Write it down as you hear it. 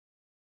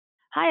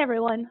Hi,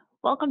 everyone.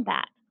 Welcome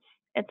back.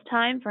 It's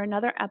time for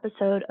another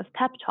episode of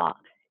PEP Talk,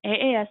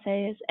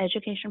 AASA's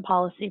Education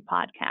Policy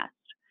Podcast.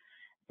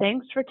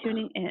 Thanks for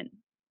tuning in.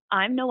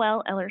 I'm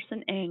Noelle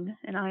Ellerson-Ing,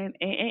 and I am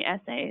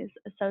AASA's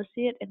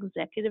Associate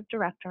Executive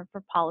Director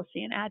for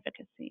Policy and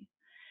Advocacy.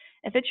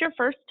 If it's your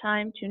first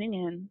time tuning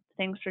in,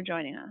 thanks for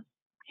joining us.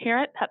 Here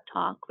at PEP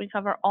Talk, we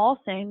cover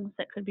all things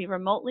that could be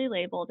remotely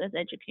labeled as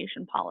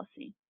education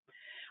policy.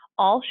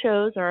 All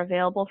shows are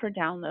available for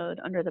download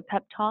under the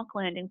PEP Talk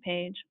landing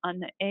page on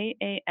the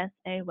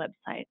AASA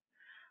website.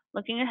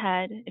 Looking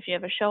ahead, if you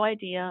have a show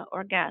idea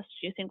or guest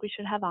you think we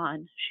should have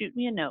on, shoot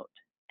me a note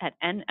at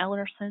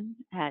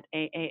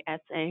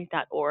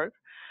nellerson@aasa.org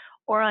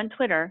or on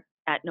Twitter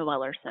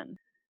 @noellerson.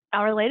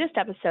 Our latest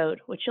episode,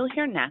 which you'll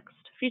hear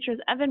next, features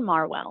Evan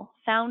Marwell,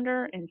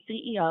 founder and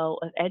CEO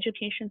of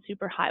Education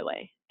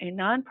Superhighway, a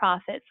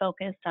nonprofit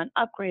focused on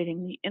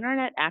upgrading the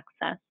internet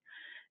access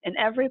in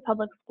every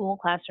public school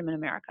classroom in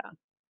America.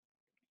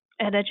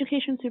 At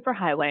Education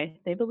Superhighway,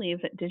 they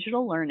believe that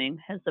digital learning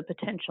has the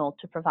potential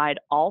to provide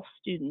all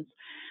students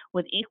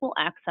with equal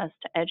access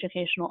to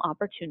educational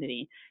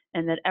opportunity,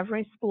 and that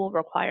every school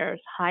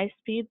requires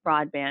high-speed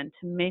broadband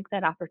to make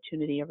that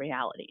opportunity a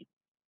reality.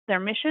 Their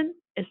mission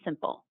is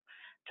simple: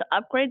 to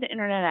upgrade the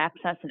internet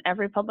access in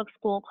every public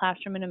school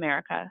classroom in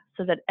America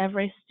so that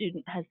every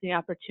student has the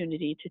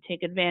opportunity to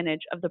take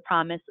advantage of the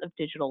promise of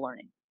digital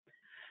learning.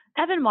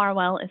 Evan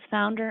Marwell is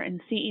founder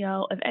and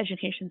CEO of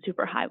Education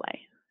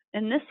Superhighway.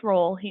 In this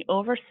role, he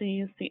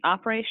oversees the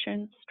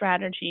operation,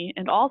 strategy,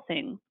 and all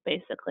things,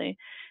 basically,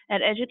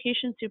 at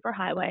Education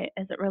Superhighway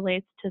as it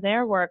relates to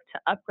their work to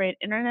upgrade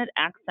internet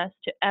access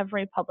to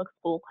every public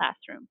school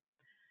classroom.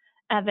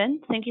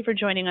 Evan, thank you for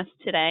joining us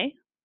today.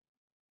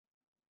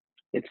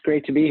 It's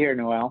great to be here,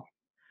 Noelle.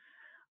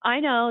 I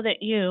know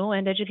that you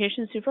and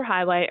Education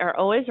Superhighway are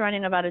always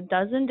running about a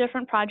dozen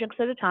different projects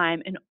at a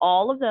time, and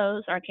all of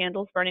those are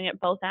candles burning at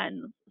both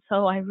ends.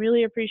 So I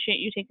really appreciate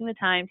you taking the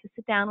time to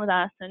sit down with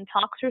us and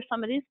talk through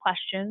some of these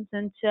questions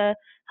and to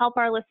help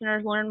our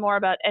listeners learn more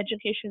about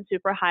Education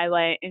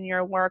Superhighway and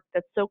your work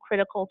that's so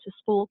critical to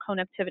school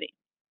connectivity.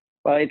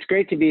 Well, it's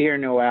great to be here,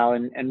 Noelle,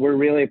 and we're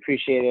really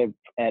appreciative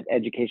at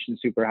Education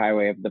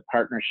Superhighway of the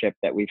partnership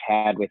that we've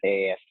had with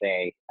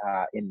AASA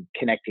in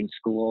connecting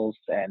schools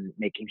and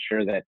making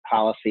sure that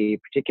policy,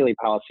 particularly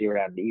policy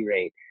around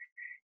E-rate,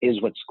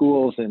 is what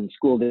schools and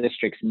school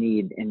districts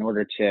need in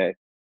order to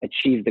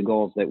achieve the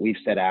goals that we've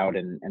set out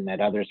and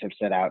that others have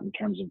set out in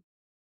terms of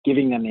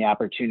giving them the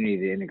opportunity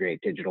to integrate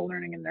digital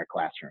learning in their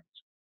classrooms.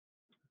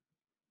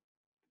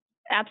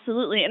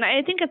 Absolutely. And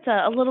I think it's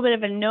a little bit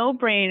of a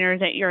no-brainer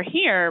that you're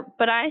here,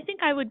 but I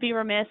think I would be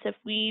remiss if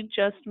we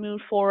just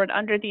moved forward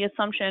under the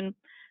assumption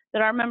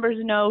that our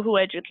members know who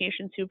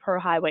Education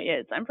Superhighway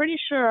is. I'm pretty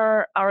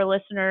sure our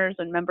listeners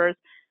and members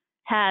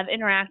have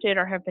interacted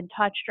or have been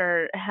touched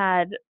or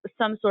had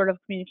some sort of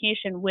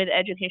communication with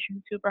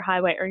Education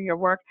Superhighway or your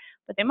work,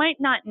 but they might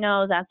not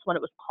know that's what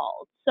it was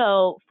called.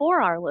 So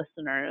for our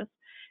listeners,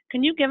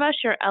 can you give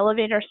us your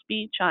elevator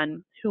speech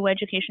on who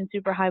Education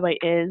Superhighway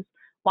is,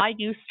 why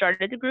you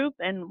started the group,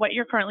 and what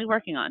you're currently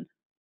working on?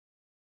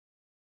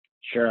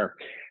 Sure.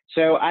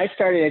 So I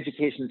started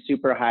Education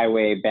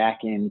Superhighway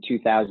back in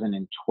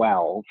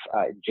 2012,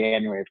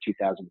 January of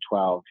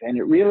 2012, and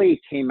it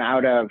really came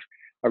out of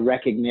a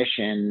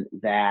recognition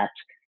that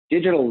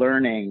digital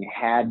learning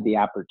had the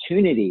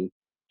opportunity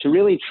to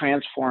really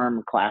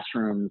transform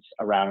classrooms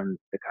around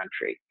the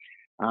country.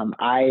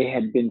 I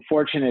had been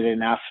fortunate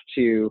enough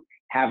to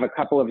have a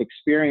couple of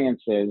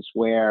experiences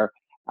where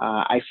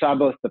I saw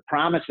both the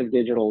promise of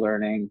digital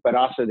learning, but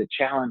also the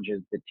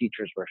challenges that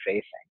teachers were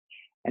facing.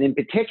 And in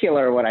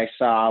particular, what I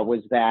saw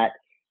was that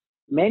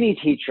many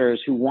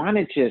teachers who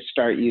wanted to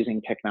start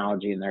using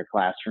technology in their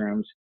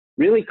classrooms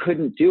really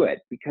couldn't do it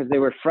because they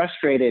were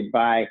frustrated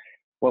by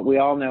what we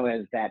all know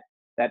as that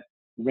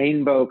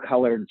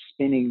rainbow-colored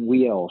spinning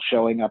wheel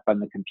showing up on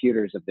the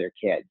computers of their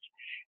kids.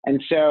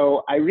 And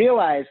so I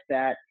realized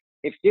that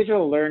if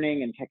digital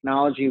learning and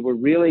technology were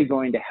really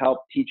going to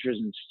help teachers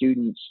and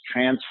students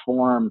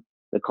transform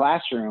the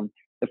classroom,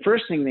 the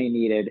first thing they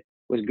needed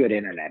was good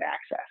internet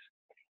access.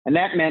 And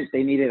that meant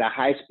they needed a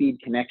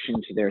high-speed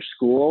connection to their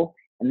school,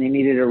 and they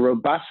needed a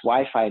robust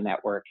Wi-Fi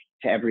network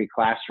to every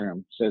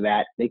classroom so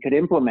that they could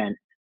implement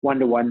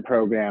one-to-one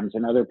programs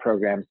and other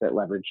programs that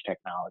leverage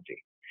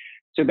technology.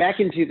 So back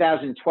in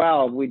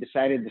 2012, we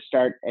decided to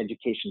start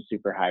Education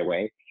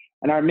Superhighway.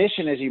 And our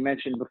mission, as you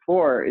mentioned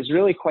before, is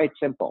really quite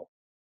simple.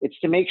 It's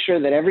to make sure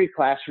that every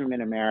classroom in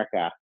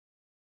America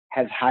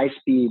has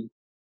high-speed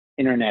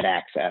internet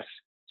access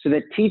so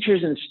that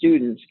teachers and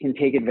students can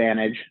take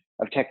advantage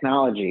of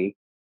technology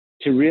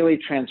to really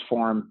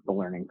transform the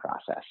learning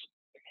process.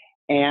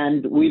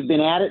 And we've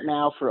been at it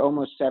now for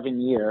almost 7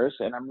 years,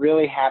 and I'm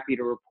really happy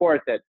to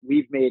report that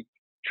we've made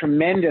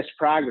tremendous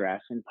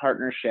progress in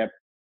partnership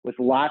with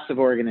lots of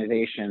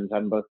organizations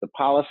on both the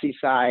policy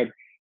side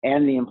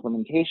and the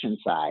implementation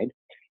side.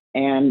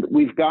 And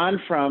we've gone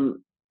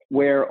from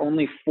where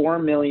only 4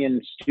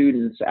 million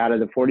students out of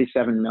the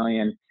 47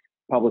 million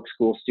public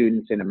school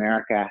students in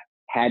America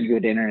had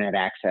good internet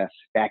access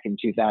back in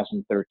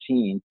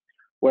 2013,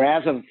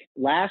 whereas of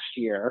last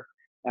year,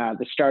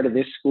 the start of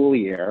this school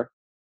year,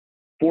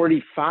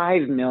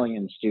 45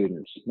 million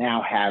students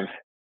now have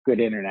good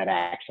internet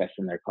access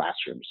in their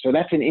classrooms. So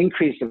that's an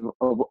increase of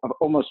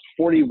almost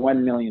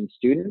 41 million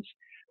students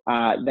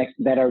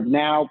that are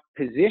now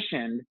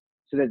positioned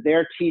so that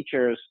their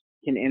teachers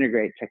can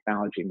integrate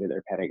technology into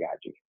their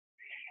pedagogy.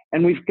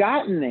 And we've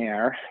gotten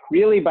there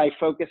really by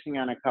focusing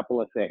on a couple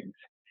of things.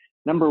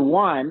 Number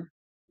one,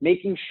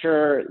 making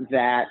sure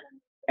that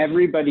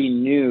everybody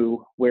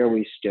knew where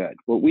we stood.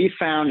 What we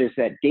found is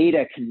that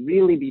data can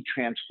really be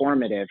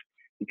transformative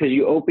because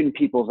you open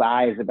people's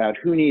eyes about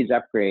who needs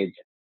upgrades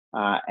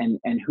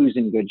and who's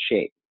in good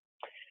shape.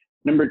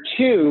 Number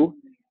two,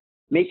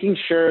 making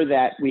sure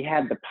that we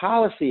had the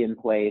policy in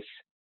place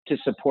to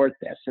support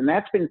this. And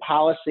that's been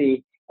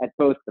policy at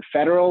both the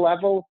federal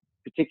level,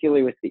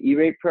 particularly with the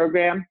E-rate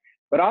program,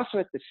 but also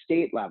at the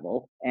state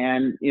level.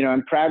 And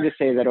I'm proud to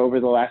say that over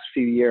the last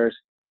few years,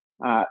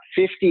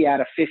 50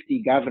 out of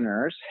 50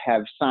 governors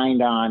have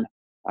signed on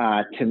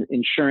to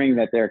ensuring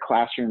that their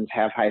classrooms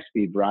have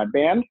high-speed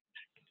broadband.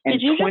 And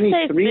did you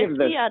 23 just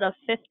say 50 out of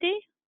 50?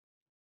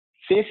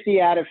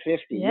 50 out of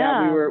 50.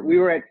 Yeah, we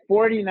were at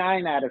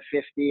 49 out of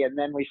 50, and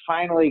then we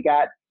finally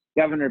got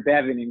Governor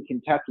Bevin in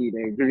Kentucky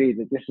to agree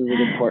that this is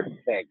an important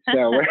thing.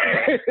 So we're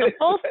a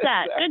full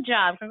set. Good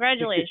job.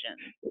 Congratulations.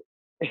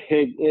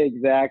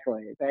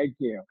 Exactly. Thank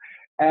you.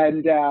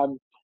 And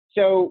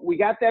so we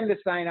got them to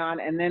sign on,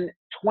 and then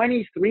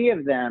 23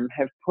 of them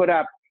have put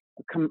up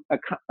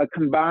a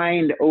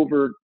combined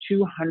over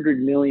 $200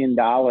 million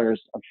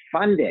of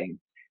funding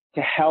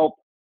to help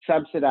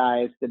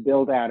subsidize the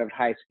build out of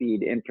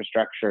high-speed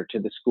infrastructure to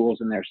the schools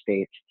in their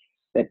states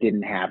that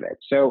didn't have it.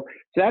 So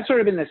that's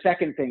sort of been the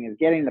second thing, is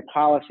getting the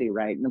policy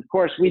right. And of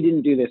course, we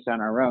didn't do this on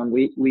our own.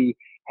 We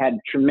had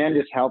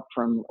tremendous help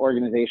from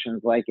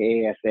organizations like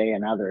AASA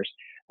and others,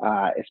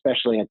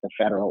 especially at the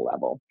federal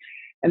level.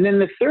 And then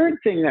the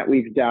third thing that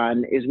we've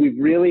done is we've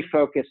really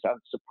focused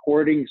on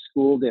supporting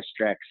school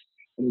districts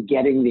in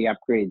getting the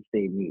upgrades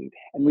they need.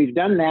 And we've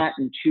done that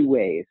in two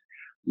ways.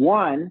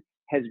 One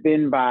has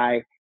been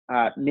by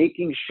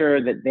making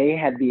sure that they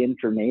had the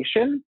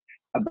information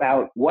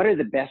about what are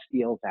the best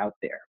deals out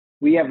there.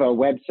 We have a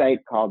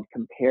website called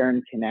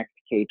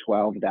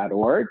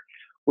compareandconnectk12.org,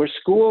 where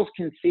schools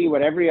can see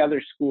what every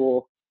other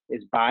school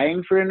is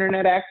buying for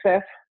internet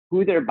access,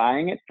 who they're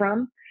buying it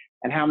from,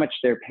 and how much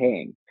they're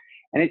paying.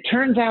 And it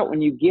turns out when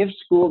you give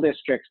school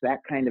districts that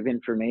kind of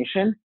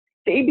information,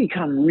 they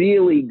become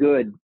really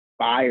good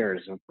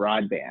buyers of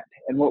broadband.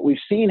 And what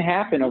we've seen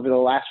happen over the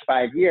last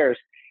 5 years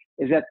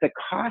is that the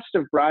cost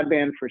of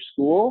broadband for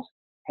schools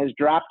has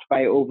dropped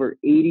by over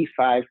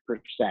 85%.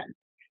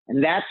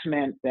 And that's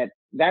meant that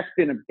that's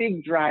been a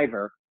big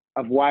driver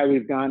of why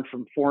we've gone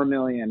from 4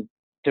 million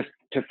to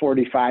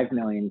 45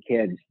 million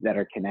kids that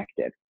are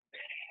connected.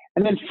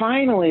 And then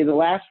finally, the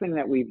last thing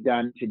that we've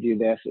done to do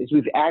this is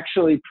we've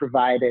actually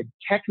provided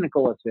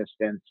technical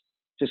assistance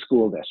to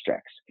school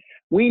districts.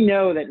 We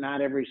know that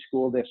not every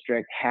school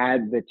district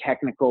had the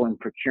technical and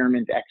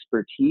procurement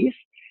expertise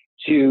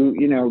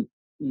to,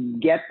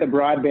 get the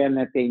broadband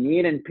that they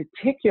need, in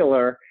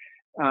particular,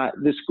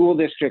 the school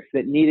districts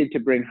that needed to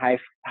bring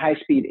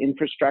high-speed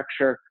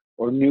infrastructure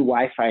or new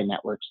Wi-Fi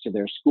networks to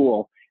their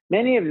school.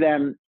 Many of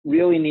them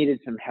really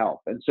needed some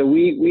help. And so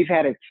we've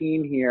had a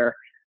team here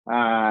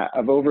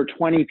of over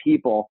 20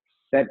 people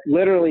that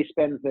literally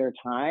spends their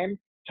time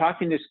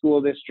talking to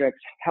school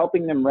districts,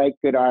 helping them write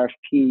good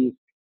RFPs,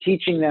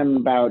 teaching them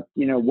about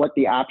what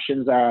the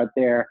options are out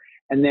there,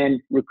 and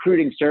then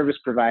recruiting service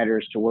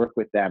providers to work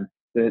with them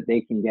so that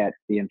they can get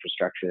the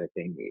infrastructure that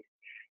they need.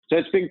 So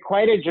it's been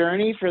quite a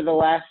journey for the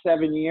last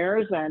 7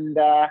 years, and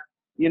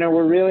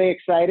we're really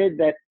excited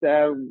that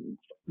the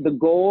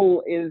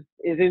goal is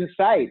in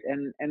sight,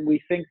 and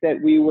we think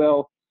that we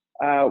will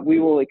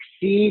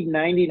exceed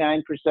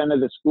 99%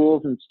 of the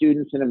schools and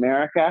students in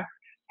America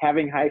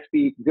having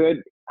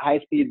good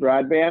high-speed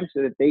broadband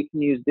so that they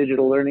can use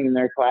digital learning in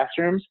their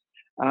classrooms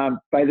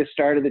by the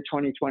start of the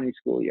 2020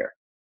 school year.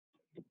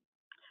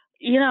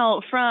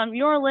 From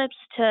your lips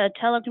to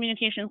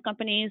telecommunications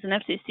companies and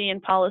FCC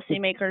and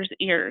policymakers'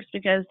 ears,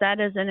 because that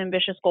is an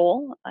ambitious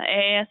goal.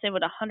 AASA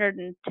would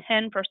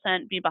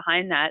 110% be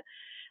behind that.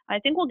 I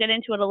think we'll get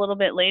into it a little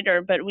bit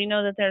later, but we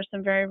know that there's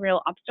some very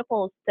real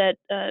obstacles that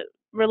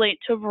relate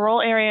to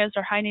rural areas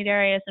or high-need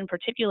areas in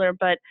particular,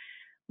 but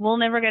we'll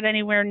never get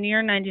anywhere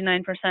near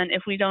 99%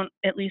 if we don't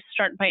at least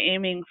start by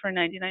aiming for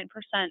 99%.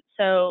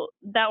 So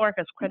that work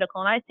is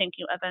critical, and I thank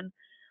you, Evan.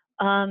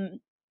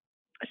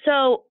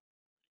 So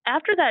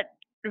after that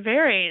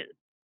very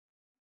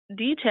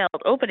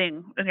detailed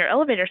opening of your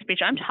elevator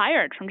speech, I'm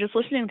tired from just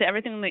listening to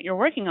everything that you're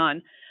working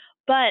on.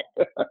 But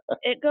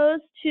it goes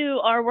to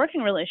our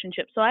working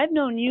relationship. So I've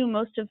known you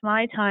most of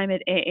my time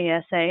at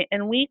AASA,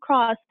 and we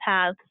cross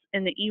paths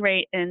in the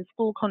E-rate and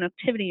school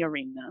connectivity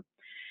arena.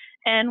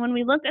 And when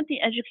we look at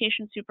the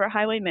Education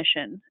Superhighway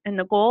mission and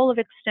the goal of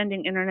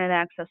extending internet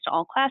access to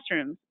all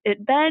classrooms,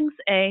 it begs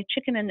a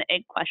chicken and the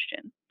egg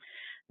question.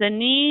 The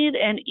need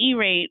and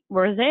E-rate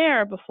were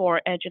there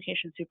before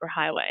Education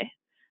Superhighway,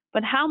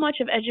 but how much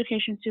of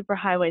Education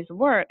Superhighway's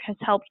work has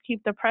helped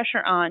keep the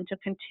pressure on to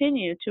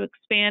continue to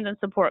expand and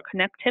support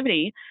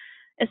connectivity,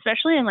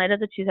 especially in light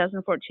of the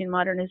 2014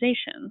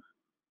 modernization?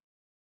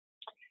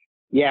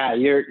 Yeah,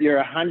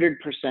 you're 100%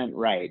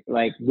 right.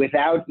 Like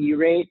without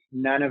E-rate,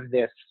 none of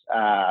this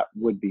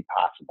would be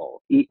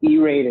possible.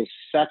 E-rate is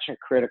such a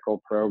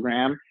critical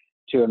program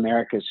to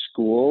America's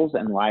schools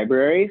and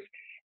libraries,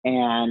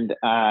 and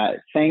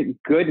thank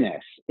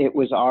goodness it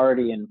was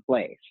already in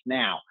place.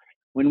 Now,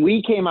 when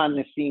we came on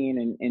the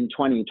scene in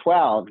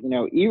 2012,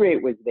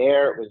 E-rate was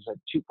there. It was a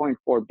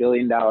 $2.4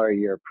 billion a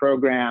year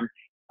program.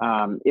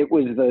 It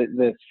was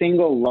the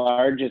single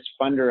largest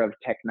funder of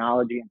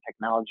technology and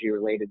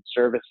technology-related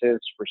services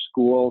for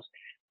schools.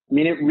 I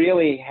mean, it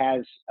really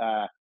has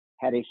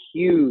had a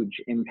huge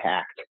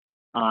impact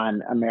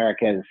on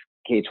America's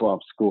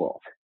K-12 schools.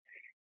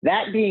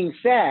 That being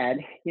said,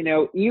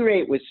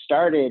 E-rate was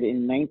started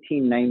in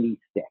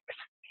 1996.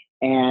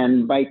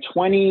 And by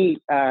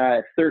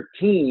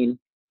 2013,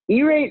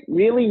 E-rate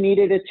really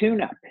needed a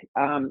tune-up.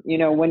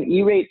 When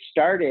E-rate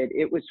started,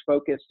 it was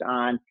focused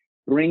on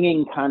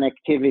bringing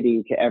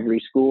connectivity to every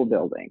school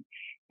building.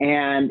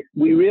 And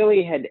we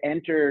really had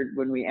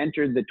when we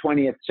entered the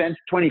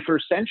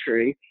 21st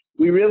century,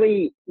 we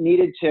really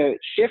needed to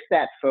shift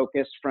that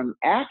focus from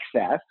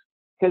access,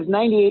 because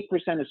 98%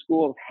 of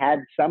schools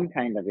had some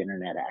kind of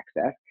internet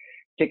access,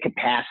 to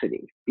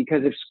capacity.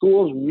 Because if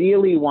schools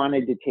really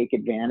wanted to take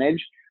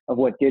advantage of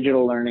what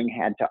digital learning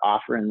had to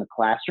offer in the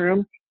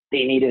classroom,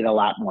 they needed a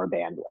lot more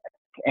bandwidth.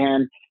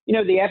 And,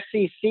 the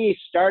FCC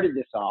started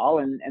this all,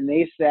 and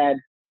they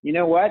said, you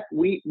know what,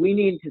 we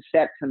need to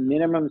set some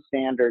minimum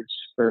standards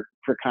for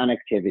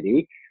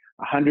connectivity,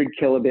 100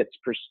 kilobits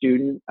per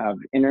student of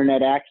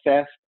internet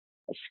access,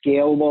 a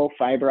scalable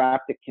fiber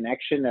optic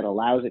connection that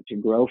allows it to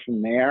grow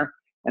from there,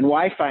 and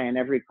Wi-Fi in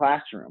every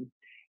classroom.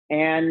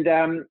 And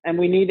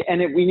we need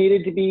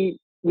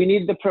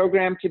the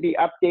program to be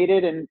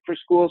updated and for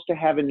schools to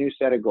have a new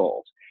set of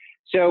goals.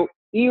 So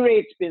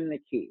E-rate's been the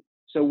key.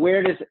 So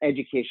where does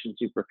Education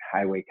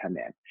Superhighway come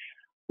in?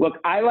 Look,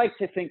 I like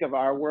to think of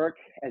our work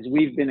as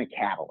we've been a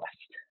catalyst.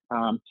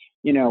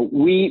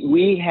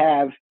 We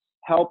have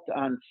helped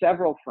on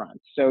several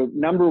fronts. So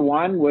number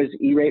one was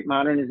E-rate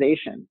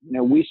modernization.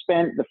 We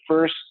spent the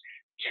first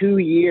 2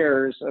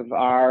 years of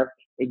our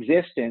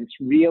existence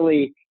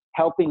really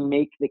helping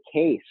make the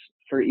case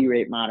for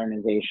E-rate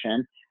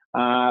modernization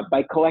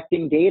by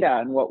collecting data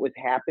on what was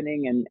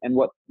happening and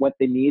what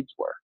the needs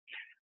were.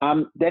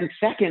 Then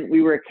second,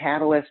 we were a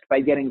catalyst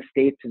by getting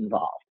states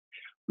involved.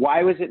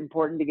 Why was it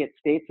important to get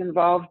states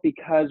involved?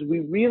 Because we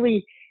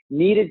really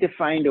needed to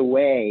find a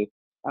way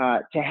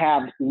to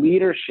have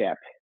leadership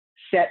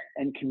set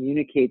and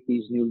communicate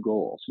these new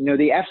goals.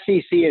 The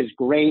FCC is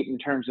great in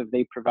terms of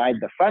they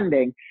provide the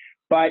funding,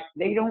 but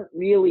they don't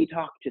really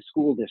talk to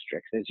school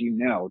districts, as you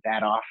know,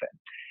 that often.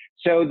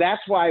 So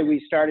that's why we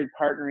started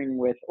partnering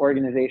with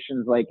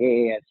organizations like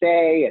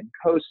AASA and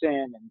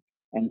COSIN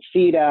and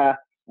CETA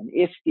and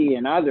ISTE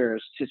and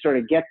others to sort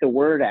of get the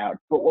word out.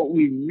 But what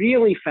we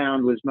really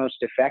found was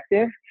most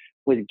effective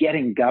was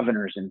getting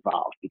governors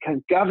involved, because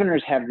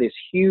governors have this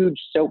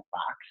huge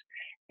soapbox,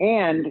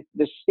 and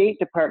the state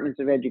departments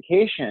of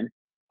education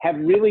have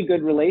really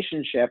good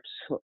relationships,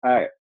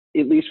 at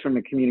least from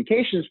a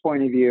communications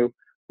point of view,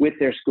 with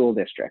their school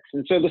districts.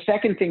 And so the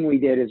second thing we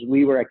did is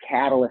we were a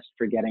catalyst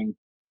for getting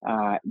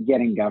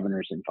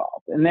governors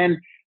involved. And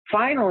then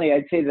finally,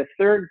 I'd say the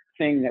third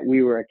thing that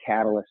we were a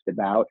catalyst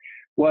about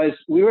was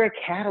we were a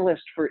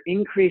catalyst for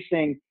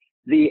increasing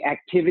the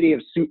activity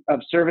of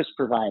service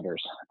providers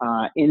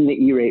in the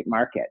E-rate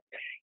market.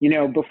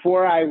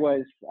 Before I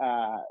was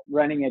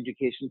running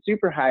Education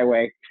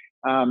Superhighway,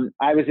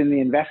 I was in the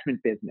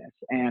investment business,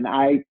 and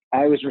I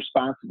was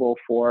responsible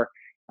for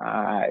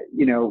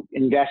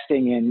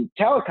investing in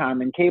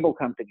telecom and cable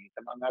companies,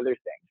 among other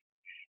things.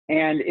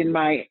 And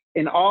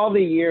in all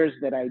the years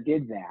that I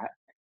did that,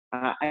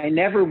 I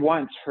never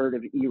once heard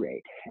of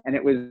E-rate, and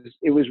it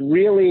was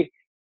really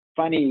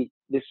funny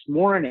this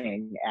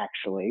morning,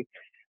 actually.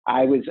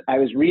 I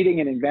was reading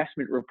an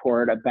investment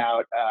report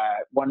about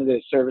one of the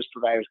service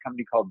providers, a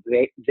company called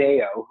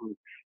Zayo, who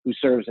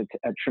serves a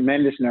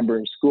tremendous number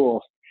of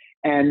schools.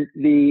 And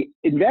the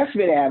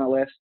investment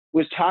analyst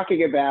was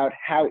talking about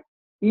how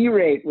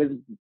E-rate was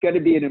going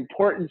to be an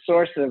important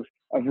source of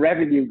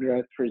revenue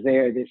growth for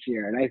Zayo this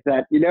year. And I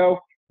thought,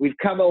 we've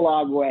come a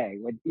long way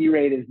when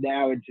E-rate is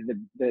now into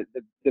the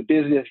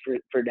business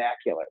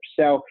vernacular.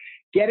 So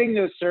getting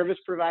those service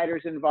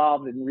providers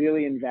involved and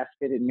really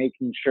invested in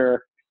making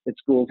sure that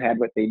schools had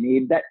what they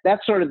need,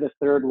 that's sort of the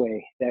third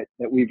way that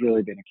we've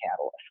really been a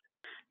catalyst.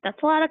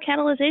 That's a lot of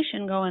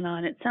catalyzation going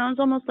on. It sounds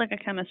almost like a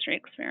chemistry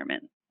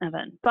experiment,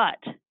 Evan, but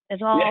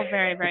it's all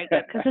very, very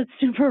good because it's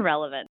super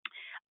relevant.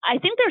 I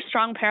think there's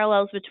strong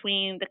parallels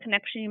between the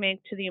connection you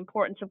make to the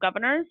importance of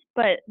governors,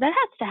 but that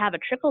has to have a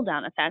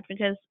trickle-down effect,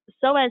 because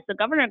so as the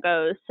governor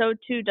goes, so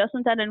too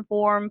doesn't that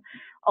inform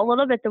a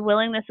little bit the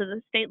willingness of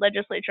the state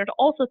legislature to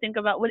also think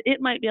about what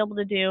it might be able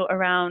to do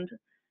around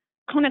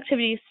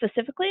connectivity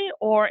specifically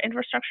or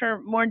infrastructure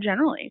more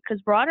generally?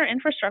 Because broader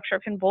infrastructure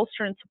can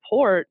bolster and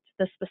support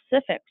the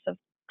specifics of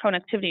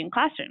connectivity in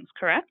classrooms,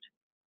 correct?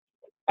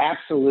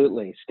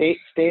 Absolutely.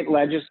 State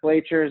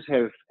legislatures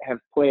have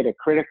played a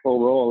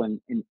critical role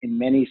in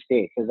many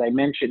states. As I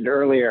mentioned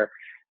earlier,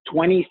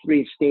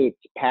 23 states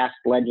passed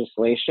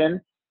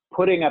legislation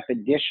putting up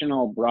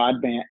additional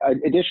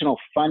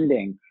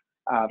funding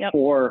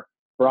for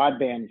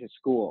broadband to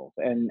schools.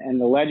 And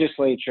the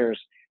legislatures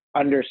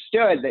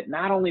understood that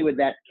not only would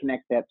that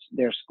connect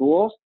their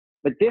schools,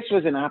 but this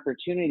was an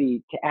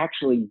opportunity to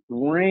actually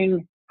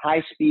bring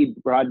high-speed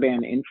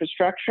broadband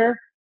infrastructure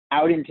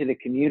out into the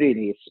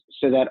communities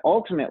so that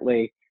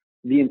ultimately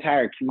the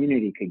entire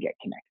community could get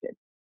connected.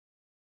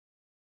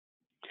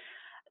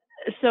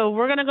 So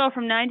we're going to go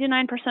from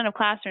 99% of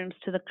classrooms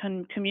to the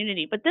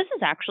community, but this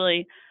is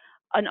actually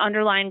an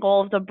underlying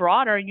goal of the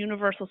broader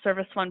Universal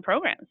Service Fund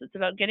programs. It's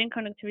about getting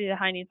connectivity to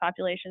high-need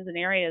populations in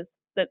areas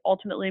that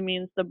ultimately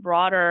means the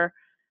broader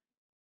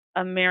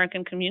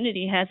American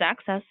community has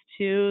access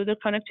to the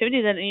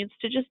connectivity that it needs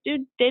to just do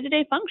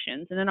day-to-day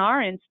functions. And in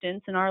our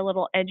instance, in our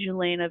little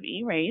edu-lane of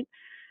E-rate,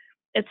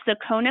 it's the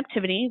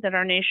connectivity that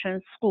our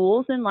nation's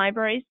schools and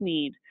libraries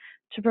need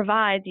to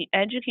provide the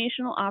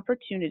educational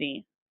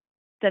opportunity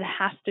that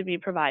has to be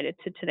provided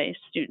to today's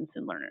students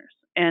and learners,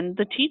 and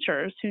the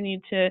teachers who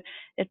need to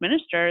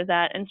administer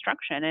that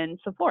instruction and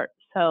support.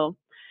 So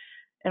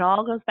it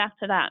all goes back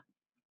to that.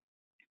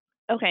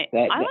 Okay.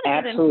 That's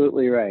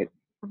absolutely right.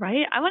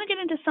 Right. I want to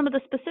get into some of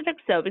the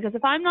specifics though, because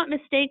if I'm not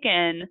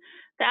mistaken,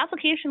 the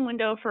application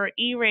window for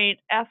E-rate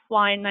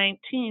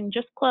FY19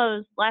 just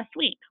closed last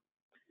week.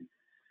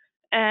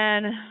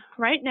 And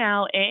right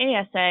now,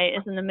 AASA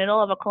is in the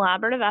middle of a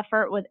collaborative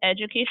effort with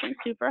Education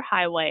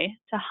Superhighway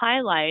to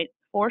highlight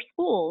for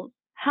schools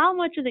how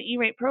much of the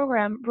E-rate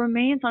program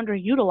remains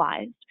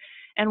underutilized.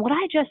 And what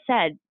I just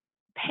said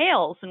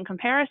pales in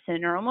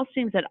comparison or almost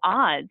seems at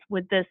odds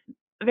with this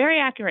very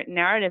accurate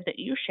narrative that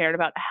you shared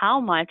about how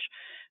much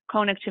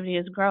connectivity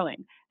is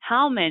growing,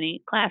 how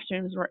many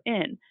classrooms we're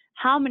in,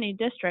 how many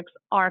districts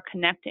are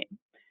connecting.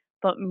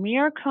 But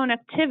mere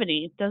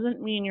connectivity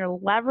doesn't mean you're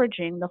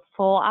leveraging the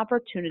full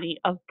opportunity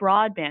of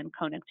broadband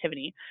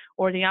connectivity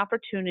or the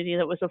opportunity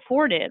that was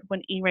afforded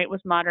when E-rate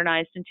was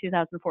modernized in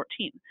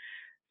 2014.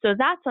 So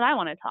that's what I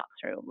want to talk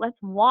through. Let's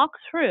walk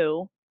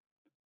through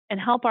and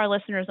help our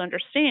listeners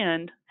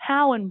understand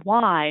how and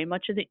why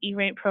much of the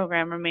E-rate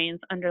program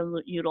remains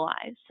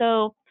underutilized.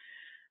 So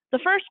the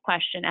first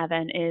question,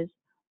 Evan, is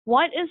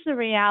what is the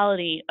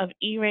reality of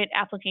E-rate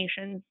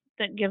applications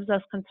that gives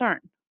us concern?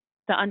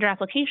 The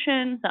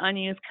under-application, the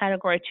unused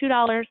Category 2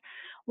 dollars.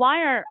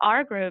 Why are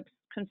our groups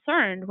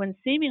concerned when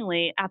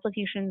seemingly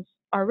applications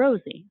are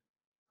rosy?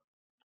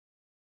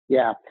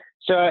 Yeah,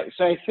 so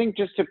I think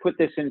just to put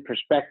this in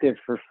perspective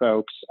for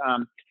folks,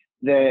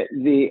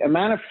 the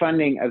amount of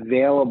funding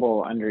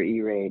available under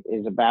E-rate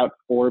is about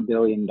 $4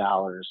 billion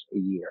a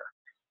year.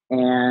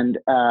 And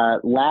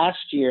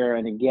last year,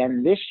 and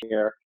again this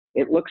year,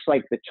 it looks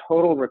like the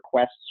total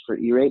requests for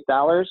E-rate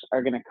dollars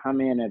are going to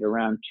come in at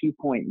around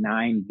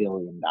 $2.9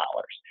 billion.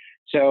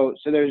 So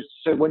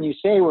when you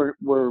say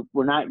we're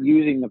not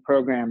using the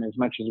program as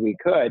much as we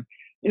could,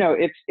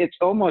 it's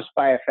almost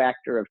by a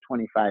factor of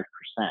 25%.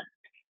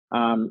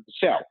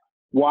 So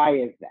why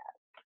is that?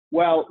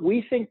 Well,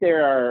 we think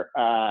there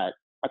are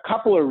a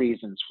couple of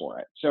reasons for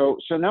it. So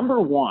number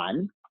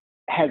one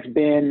has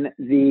been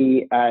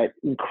the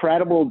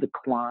incredible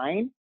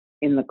decline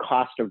in the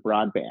cost of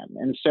broadband.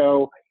 And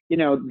so,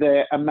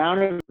 the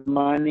amount of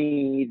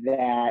money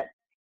that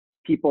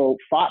people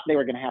thought they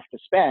were going to have to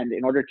spend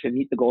in order to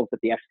meet the goals that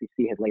the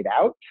FCC had laid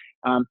out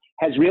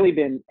has really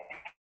been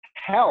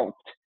helped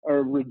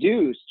or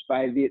reduced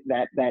by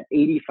that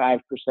 85%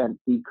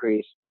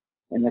 decrease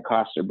in the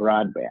cost of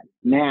broadband.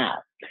 Now,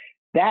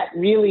 that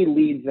really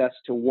leads us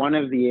to one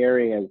of the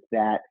areas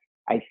that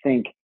I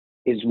think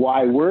is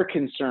why we're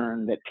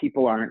concerned that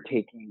people aren't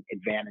taking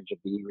advantage of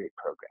the E-rate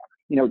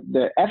program.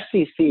 The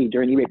FCC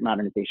during E-rate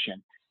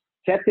modernization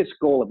set this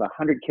goal of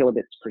 100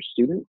 kilobits per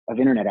student of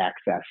internet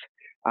access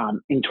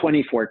in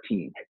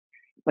 2014.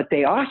 But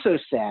they also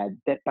said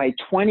that by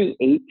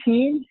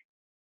 2018,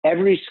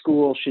 every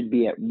school should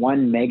be at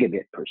 1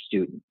 megabit per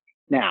student.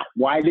 Now,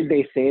 why did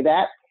they say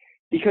that?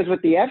 Because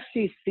what the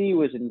FCC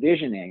was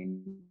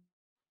envisioning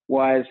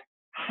was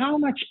how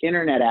much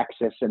internet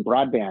access and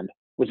broadband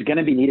was going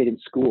to be needed in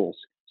schools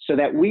so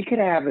that we could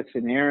have a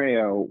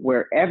scenario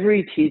where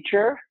every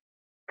teacher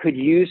could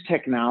use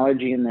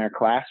technology in their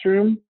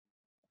classroom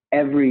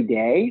every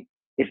day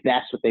if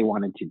that's what they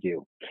wanted to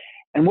do.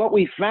 And what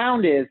we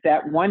found is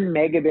that 1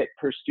 megabit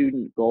per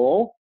student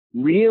goal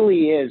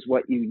really is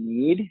what you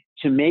need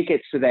to make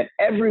it so that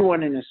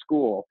everyone in a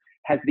school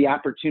has the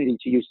opportunity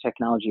to use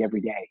technology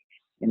every day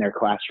in their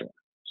classroom.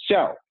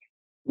 So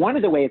one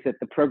of the ways that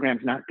the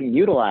program's not being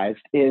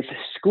utilized is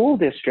school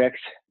districts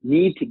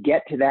need to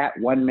get to that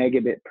 1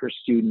 megabit per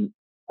student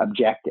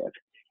objective.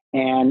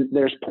 And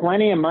there's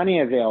plenty of money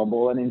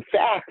available. And in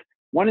fact,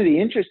 one of the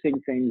interesting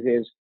things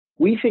is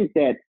we think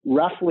that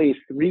roughly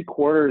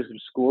 3/4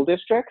 of school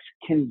districts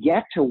can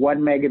get to 1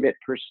 megabit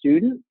per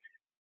student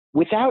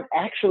without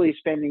actually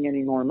spending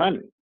any more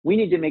money. We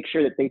need to make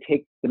sure that they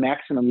take the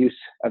maximum use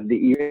of the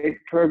E-rate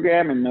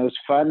program and those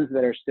funds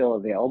that are still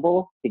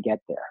available to get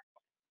there.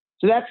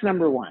 So that's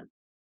number one.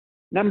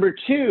 Number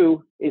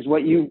two is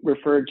what you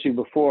referred to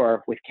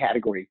before with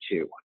category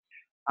 2.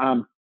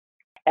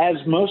 As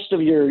most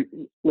of your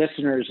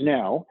listeners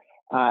know,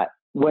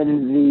 when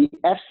the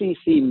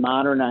FCC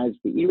modernized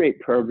the E-rate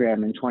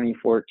program in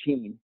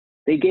 2014,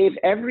 they gave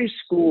every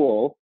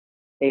school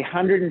a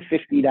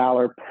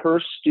 $150 per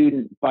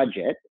student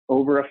budget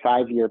over a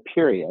 5-year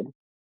period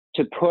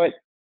to put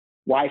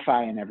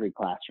Wi-Fi in every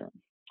classroom.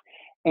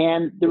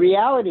 And the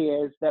reality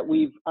is that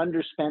we've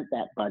underspent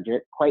that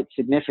budget quite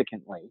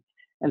significantly.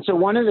 And so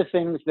one of the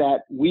things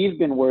that we've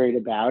been worried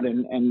about,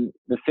 and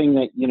the thing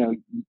that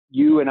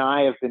you and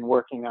I have been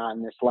working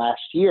on this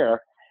last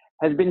year,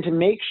 has been to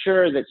make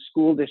sure that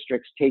school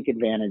districts take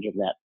advantage of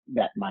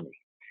that money.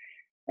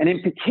 And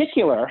in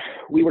particular,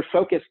 we were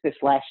focused this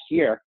last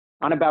year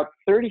on about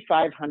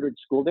 3,500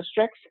 school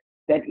districts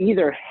that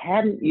either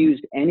hadn't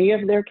used any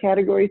of their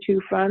category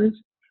 2 funds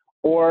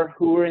or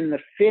who were in the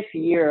 5th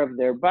year of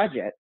their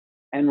budget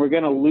and were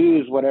going to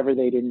lose whatever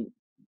they didn't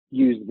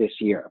use this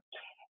year.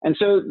 And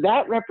so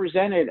that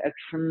represented a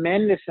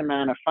tremendous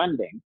amount of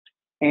funding.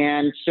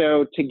 And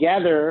so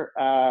together,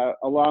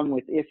 along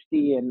with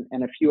ISTE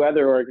and a few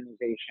other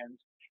organizations,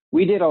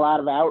 we did a lot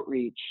of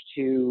outreach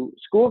to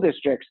school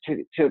districts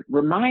to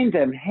remind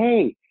them,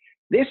 hey,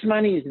 this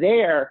money's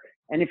there,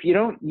 and if you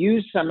don't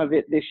use some of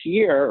it this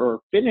year or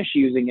finish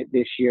using it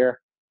this year,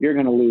 you're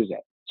going to lose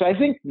it. So I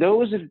think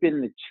those have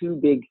been the two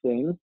big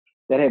things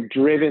that have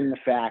driven the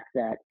fact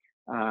that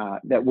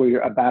that we're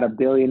about $1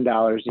 billion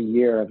a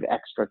year of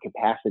extra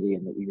capacity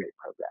in the E-rate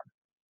program.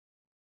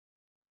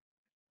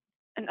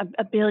 And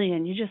a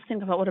billion, you just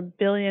think about what $1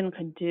 billion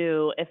could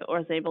do if it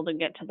was able to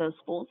get to those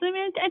schools. I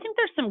mean, I think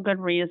there's some good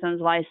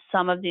reasons why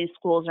some of these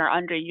schools are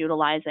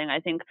underutilizing. I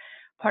think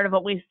part of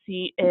what we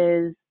see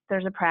is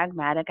there's a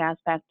pragmatic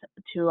aspect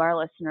to our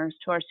listeners,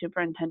 to our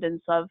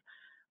superintendents of,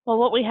 well,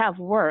 what we have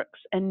works,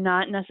 and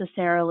not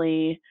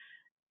necessarily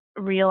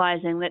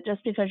realizing that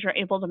just because you're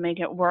able to make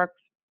it work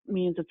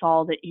means it's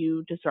all that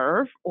you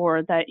deserve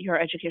or that your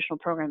educational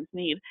programs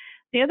need.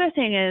 The other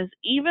thing is,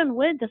 even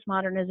with this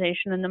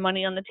modernization and the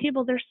money on the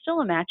table, there's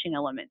still a matching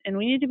element. And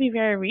we need to be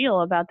very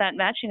real about that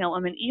matching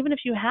element. Even if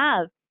you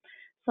have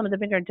some of the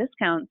bigger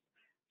discounts,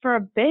 for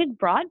a big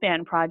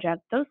broadband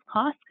project, those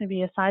costs can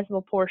be a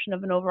sizable portion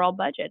of an overall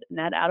budget, and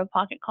that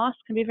out-of-pocket cost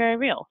can be very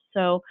real.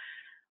 So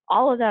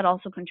all of that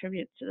also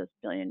contributes to this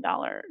 $1 billion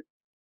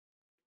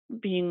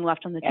being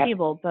left on the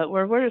table, but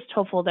we're just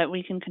hopeful that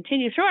we can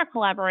continue through our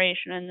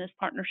collaboration and this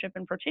partnership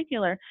in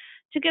particular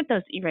to get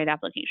those E-rate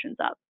applications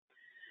up.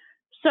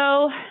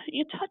 So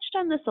you touched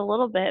on this a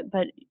little bit,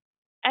 but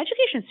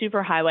Education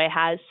Superhighway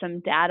has some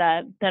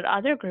data that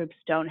other groups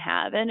don't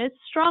have, and it's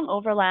strong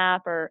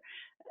overlap or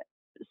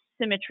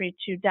symmetry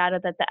to data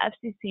that the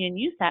FCC and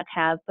USAC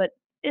have, but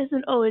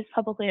isn't always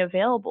publicly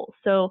available.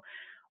 So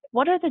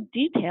what are the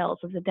details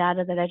of the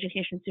data that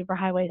Education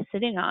Superhighway is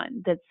sitting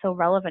on that's so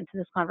relevant to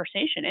this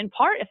conversation? In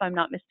part, if I'm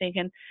not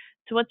mistaken,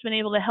 to what's been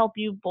able to help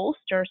you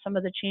bolster some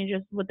of the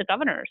changes with the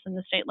governors and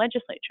the state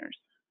legislatures.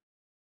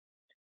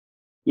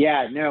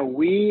 Yeah, no,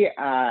 we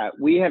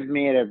have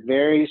made a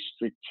very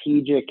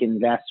strategic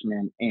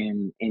investment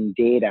in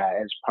data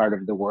as part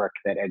of the work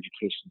that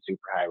Education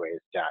Superhighway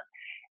has done.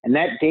 And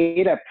that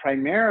data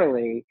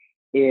primarily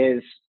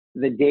is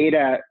the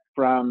data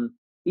from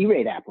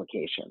E-rate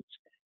applications.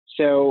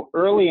 So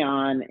early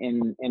on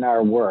in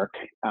our work,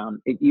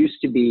 it used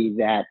to be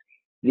that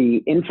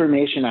the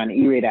information on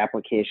E-rate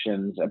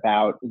applications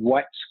about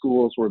what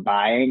schools were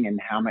buying and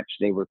how much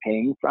they were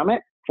paying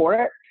for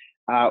it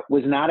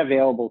was not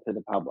available to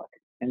the public.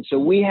 And so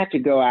we had to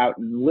go out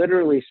and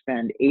literally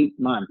spend 8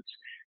 months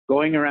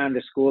going around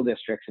to school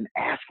districts and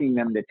asking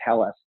them to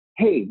tell us,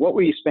 hey, what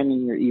were you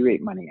spending your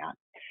E-rate money on?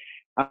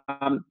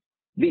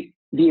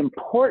 The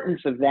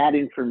importance of that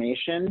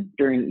information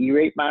during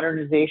E-rate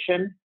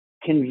modernization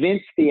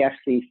convinced the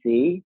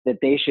FCC that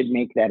they should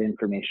make that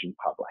information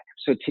public.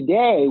 So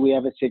today we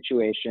have a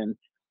situation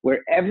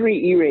where every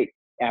E-rate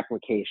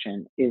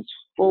application is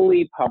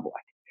fully public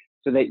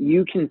so that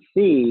you can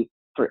see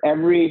for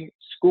every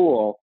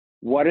school,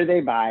 what are they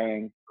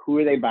buying, who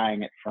are they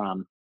buying it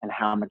from, and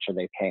how much are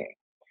they paying.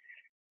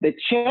 The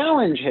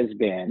challenge has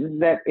been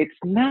that it's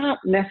not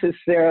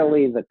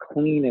necessarily the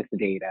cleanest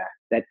data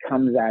that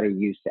comes out of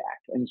USAC.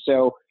 And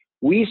so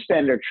we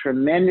spend a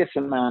tremendous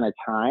amount of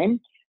time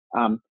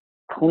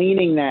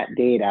cleaning that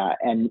data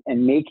and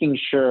making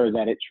sure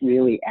that it's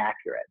really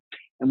accurate.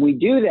 And we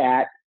do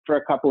that for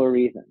a couple of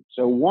reasons.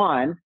 So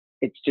one,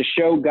 it's to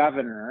show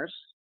governors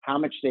how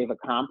much they've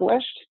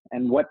accomplished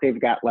and what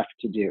they've got left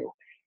to do.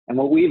 And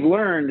what we've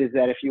learned is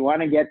that if you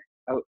want to get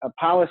a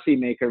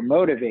policymaker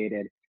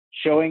motivated,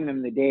 showing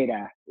them the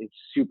data is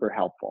super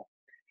helpful.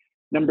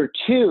 Number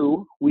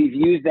two, we've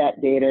used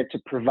that data to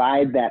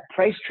provide that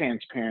price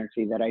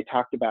transparency that I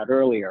talked about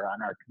earlier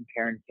on our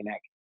Compare and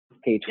Connect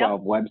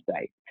K-12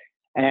 website.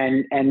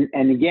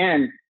 And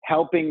again,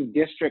 helping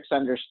districts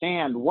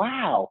understand,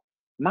 wow,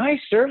 my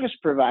service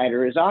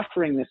provider is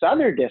offering this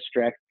other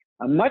district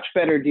a much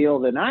better deal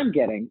than I'm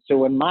getting. So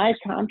when my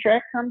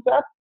contract comes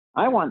up,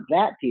 I want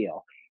that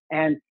deal.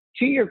 And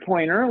to your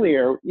point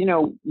earlier, you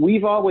know,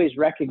 we've always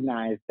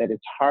recognized that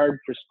it's hard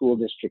for school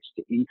districts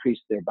to increase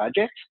their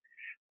budgets.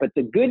 But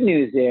the good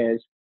news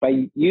is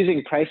by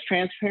using price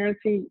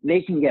transparency,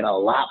 they can get a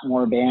lot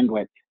more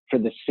bandwidth for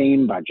the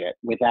same budget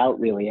without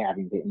really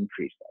having to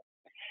increase it.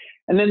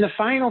 And then the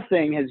final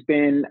thing has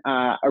been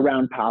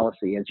around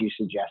policy, as you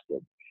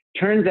suggested.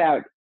 Turns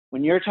out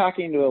when you're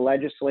talking to a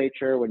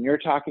legislature, when you're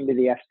talking to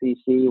the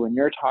FCC, when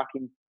you're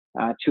talking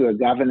to a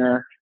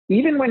governor,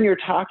 even when you're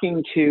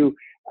talking to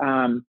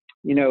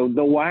you know,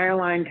 the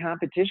Wireline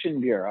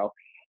Competition Bureau,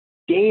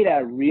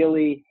 data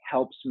really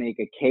helps make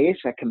a case,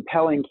 a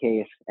compelling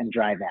case, and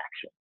drive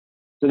action.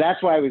 So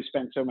that's why we've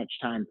spent so much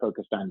time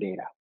focused on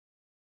data.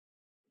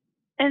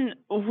 And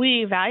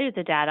we value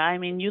the data. I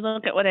mean, you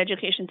look at what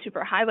Education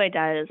Superhighway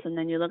does, and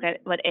then you look at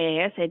what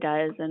AASA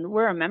does, and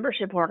we're a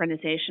membership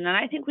organization, and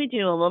I think we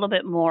do a little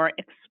bit more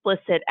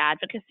explicit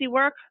advocacy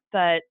work,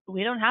 but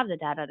we don't have the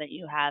data that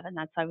you have, and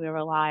that's why we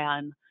rely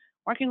on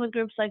working with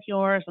groups like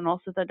yours and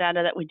also the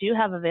data that we do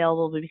have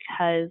available,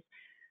 because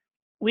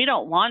we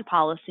don't want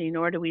policy,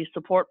 nor do we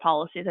support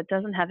policy that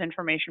doesn't have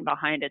information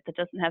behind it, that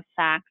doesn't have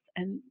facts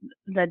and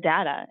the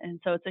data.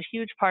 And so it's a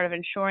huge part of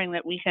ensuring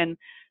that we can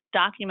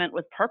document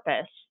with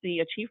purpose the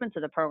achievements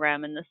of the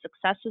program and the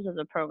successes of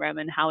the program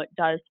and how it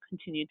does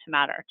continue to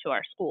matter to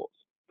our schools.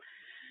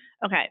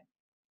 Okay.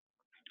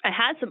 I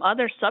had some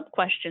other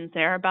sub-questions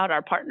there about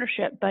our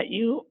partnership, but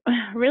you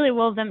really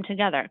wove them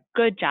together.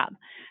 Good job.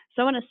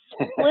 So I want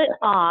to split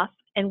off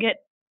and get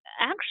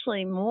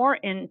actually more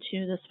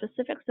into the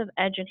specifics of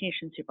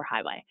Education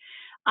Superhighway.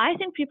 I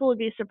think people would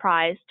be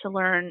surprised to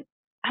learn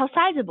how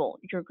sizable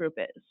your group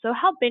is. So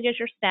how big is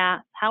your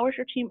staff? How is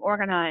your team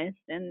organized?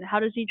 And how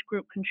does each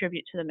group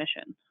contribute to the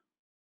mission?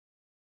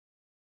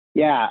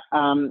 Yeah,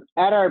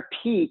 at our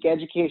peak,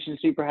 Education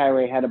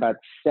Superhighway had about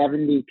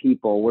 70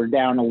 people. We're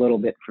down a little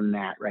bit from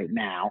that right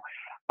now.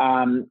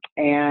 Our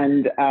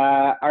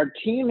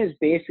team is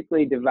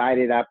basically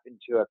divided up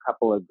into a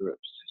couple of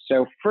groups.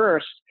 So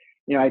first,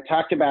 you know, I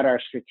talked about our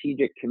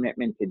strategic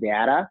commitment to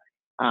data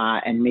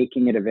and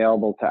making it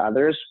available to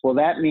others. Well,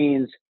 that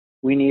means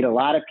we need a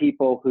lot of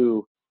people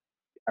who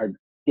are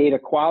data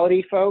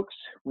quality folks,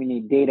 we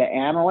need data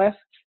analysts,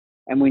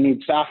 and we need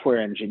software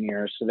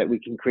engineers so that we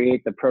can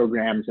create the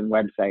programs and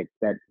websites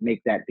that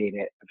make that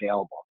data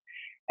available.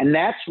 And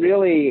that's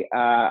really,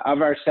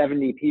 of our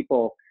 70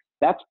 people,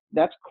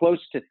 that's close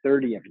to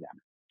 30 of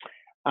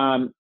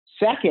them.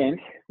 Second,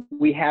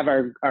 we have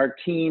our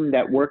team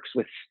that works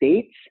with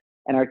states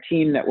and our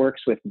team that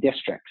works with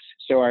districts.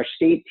 So our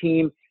state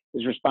team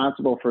is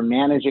responsible for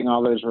managing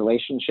all those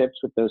relationships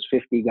with those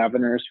 50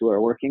 governors who are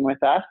working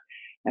with us.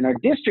 And our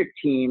district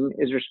team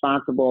is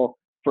responsible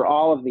for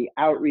all of the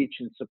outreach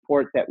and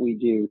support that we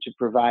do to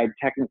provide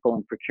technical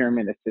and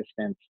procurement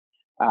assistance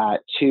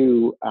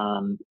to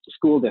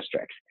school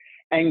districts.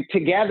 And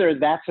together,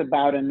 that's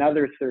about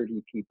another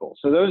 30 people.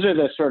 So those are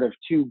the sort of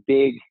two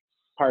big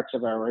parts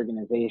of our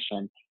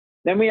organization.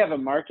 Then we have a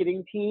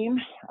marketing team,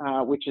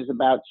 which is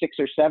about 6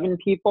 or 7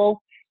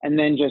 people, and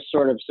then just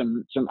sort of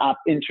some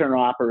internal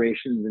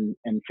operations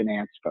and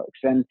finance folks.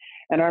 And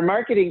our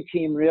marketing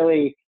team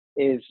really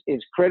is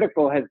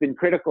critical, has been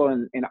critical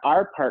in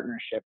our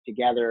partnership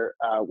together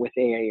with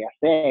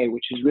AASA,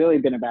 which has really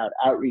been about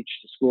outreach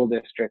to school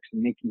districts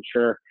and making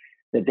sure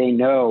that they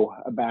know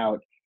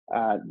about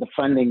the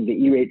funding, the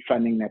E-rate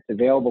funding that's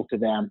available to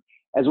them,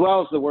 as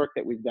well as the work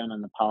that we've done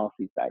on the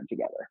policy side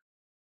together.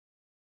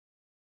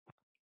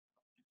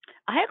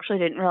 I actually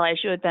didn't realize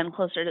you had been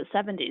closer to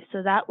 70,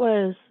 so that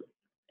was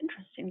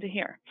interesting to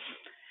hear.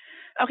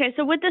 Okay,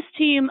 so with this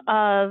team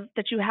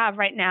that you have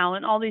right now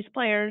and all these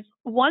players,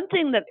 one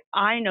thing that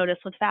I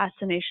noticed with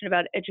fascination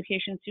about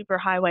Education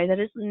Superhighway that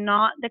is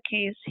not the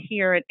case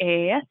here at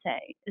AASA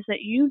is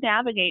that you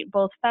navigate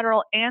both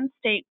federal and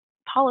state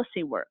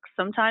policy work,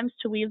 sometimes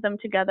to weave them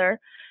together,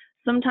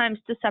 sometimes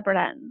to separate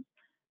ends.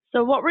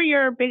 So what were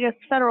your biggest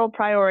federal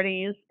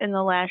priorities in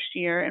the last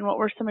year, and what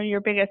were some of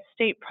your biggest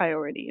state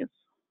priorities?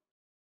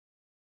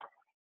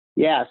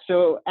 Yeah,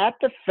 so at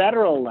the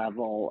federal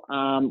level,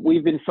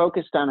 we've been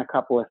focused on a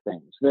couple of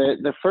things.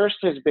 The first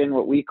has been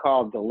what we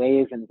call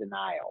delays and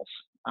denials.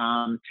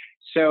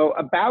 So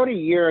about a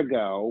year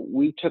ago,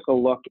 we took a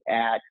look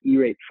at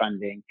E-rate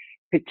funding,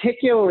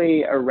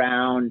 particularly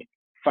around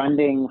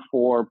funding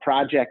for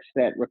projects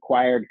that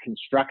required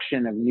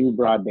construction of new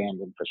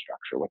broadband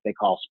infrastructure, what they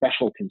call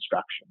special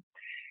construction.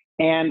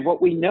 And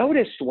what we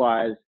noticed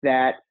was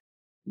that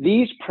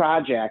these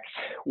projects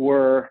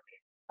were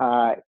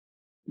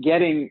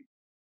getting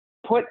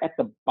put at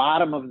the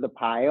bottom of the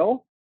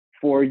pile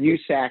for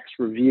USAC's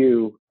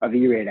review of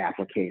E-rate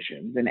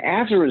applications. And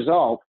as a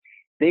result,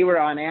 they were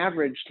on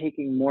average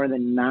taking more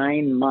than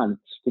 9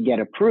 months to get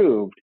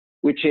approved,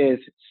 which is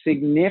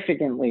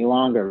significantly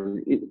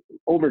longer,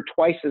 over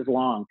twice as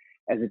long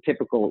as a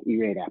typical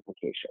E-rate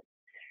application.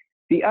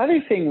 The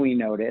other thing we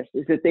noticed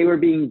is that they were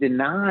being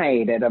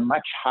denied at a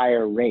much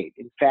higher rate.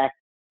 In fact,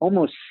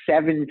 almost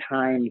 7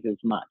 times as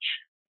much.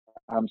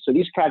 So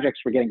these projects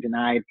were getting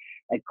denied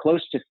at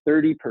close to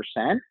 30%,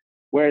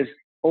 whereas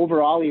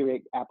overall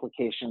E-rate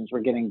applications were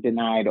getting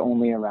denied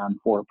only around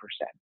 4%.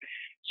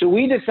 So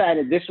we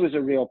decided this was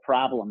a real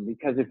problem,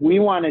 because if we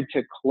wanted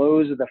to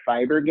close the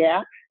fiber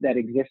gap that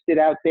existed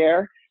out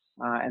there,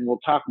 and we'll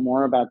talk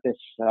more about this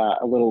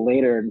a little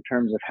later in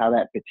terms of how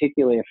that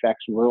particularly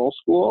affects rural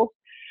schools.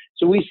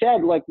 So we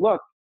said, like,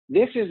 look,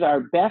 this is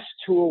our best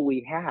tool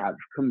we have,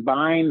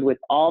 combined with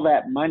all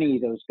that money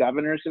those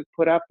governors have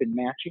put up in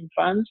matching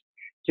funds,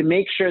 to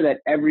make sure that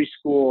every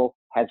school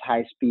has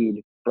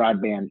high-speed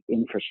broadband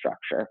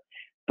infrastructure.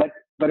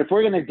 But if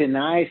we're going to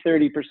deny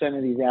 30%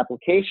 of these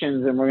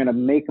applications and we're going to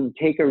make them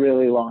take a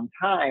really long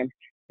time,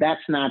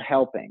 that's not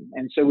helping.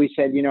 And so we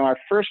said, you know, our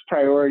first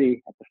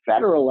priority at the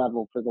federal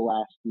level for the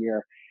last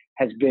year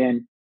has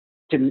been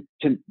to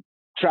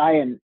try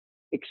and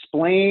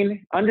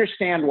explain,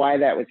 understand why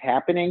that was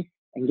happening,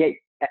 and get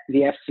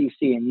the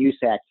FCC and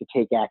USAC to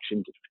take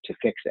action to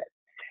fix it.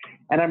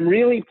 And I'm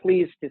really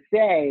pleased to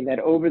say that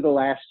over the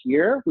last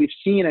year, we've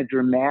seen a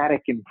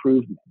dramatic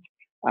improvement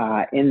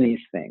in these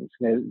things.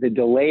 The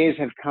delays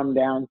have come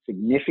down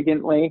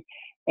significantly,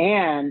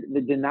 and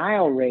the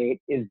denial rate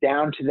is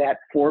down to that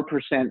 4%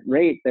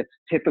 rate that's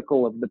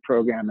typical of the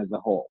program as a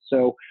whole.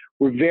 So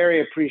we're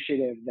very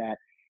appreciative that,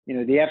 you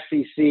know, the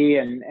FCC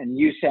and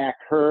USAC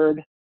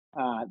heard,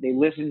 they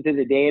listened to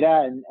the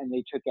data, and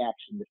they took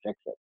action to fix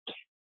it.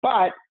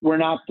 But we're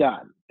not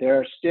done. There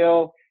are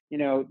still, you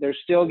know, they're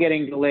still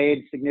getting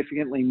delayed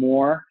significantly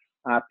more,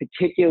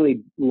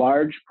 particularly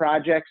large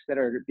projects that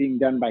are being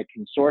done by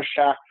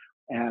consortia,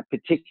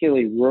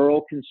 particularly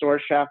rural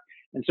consortia.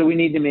 And so we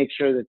need to make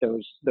sure that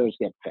those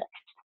get fixed.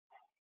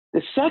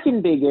 The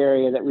second big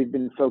area that we've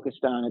been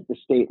focused on at the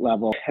state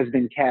level has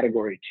been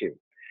Category 2.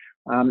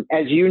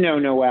 As you know,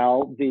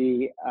 Noelle,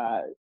 the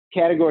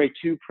Category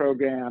 2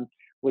 program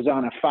was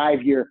on a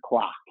 5-year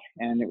clock,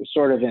 and it was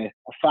sort of a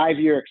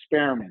 5-year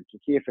experiment to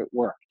see if it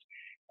worked.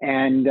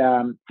 And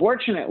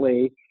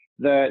fortunately,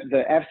 the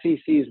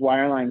FCC's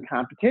Wireline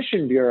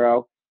Competition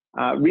Bureau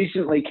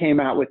recently came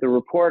out with a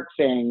report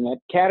saying that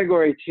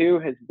Category 2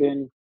 has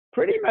been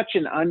pretty much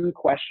an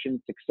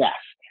unquestioned success.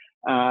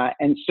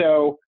 And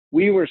so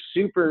we were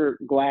super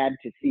glad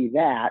to see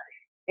that.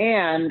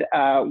 And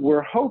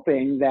we're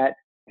hoping that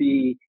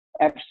the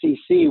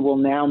FCC will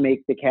now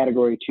make the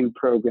Category 2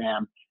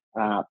 program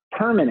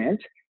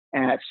permanent,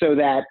 so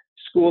that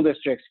school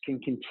districts can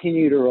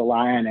continue to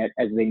rely on it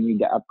as they need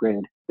to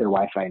upgrade their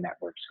Wi-Fi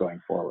networks going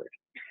forward.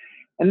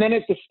 And then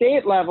at the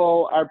state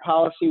level, our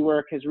policy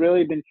work has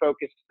really been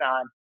focused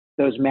on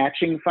those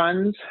matching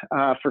funds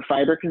for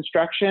fiber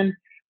construction.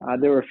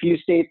 There were a few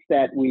states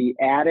that we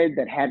added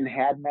that hadn't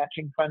had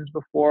matching funds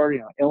before.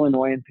 You know,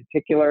 Illinois in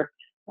particular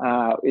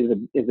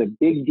is a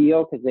big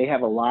deal because they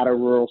have a lot of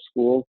rural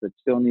schools that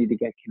still need to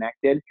get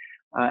connected,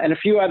 and a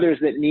few others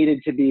that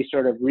needed to be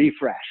sort of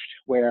refreshed,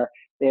 where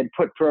they had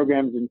put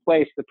programs in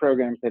place, the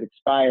programs had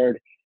expired,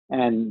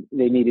 and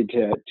they needed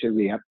to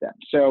re-up them.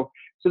 So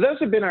those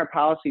have been our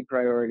policy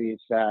priorities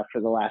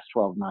for the last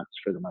 12 months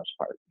for the most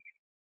part.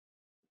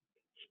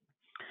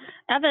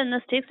 Evan,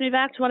 this takes me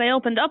back to what I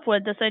opened up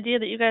with, this idea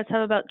that you guys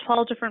have about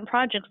 12 different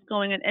projects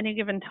going at any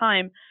given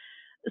time.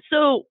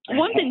 So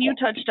one thing you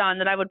touched on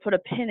that I would put a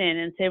pin in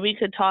and say we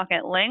could talk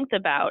at length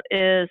about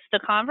is the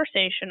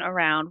conversation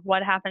around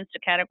what happens to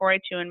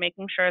Category 2 and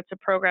making sure it's a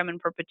program in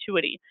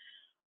perpetuity.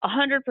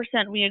 100%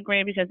 we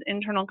agree, because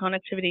internal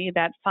connectivity,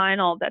 that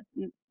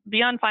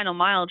beyond final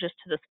mile just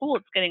to the school,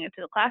 it's getting it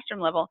to the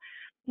classroom level.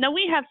 Now,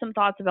 we have some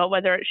thoughts about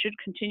whether it should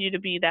continue to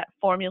be that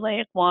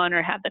formulaic one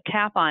or have the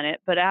cap on it,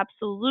 but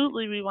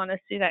absolutely we want to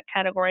see that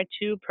Category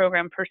 2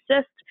 program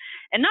persist,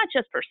 and not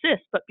just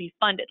persist, but be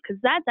funded, because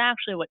that's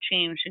actually what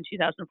changed in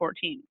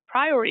 2014.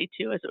 Priority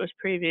 2, as it was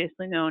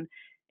previously known,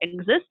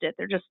 existed.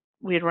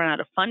 We had run out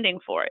of funding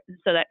for it.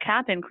 So that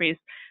cap increase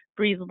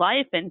breathed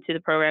life into the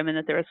program, and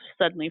that there was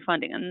suddenly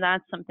funding, and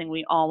that's something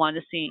we all want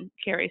to see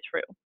carry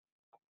through.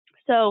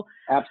 So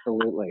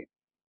absolutely.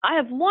 I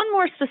have one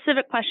more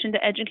specific question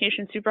to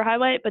Education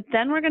Superhighway, but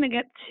then we're going to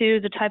get to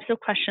the types of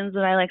questions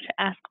that I like to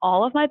ask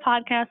all of my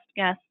podcast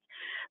guests.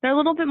 They're a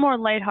little bit more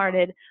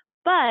lighthearted,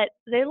 but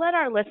they let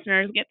our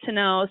listeners get to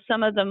know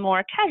some of the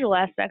more casual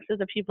aspects of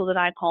the people that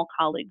I call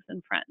colleagues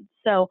and friends.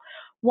 So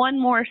one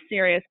more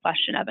serious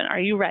question, Evan. Are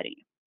you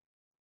ready?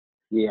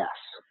 Yes.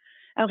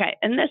 Okay,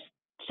 and this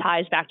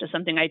ties back to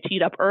something I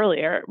teed up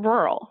earlier,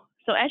 rural.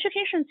 So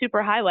Education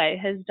Superhighway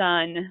has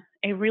done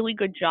a really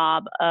good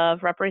job of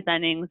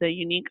representing the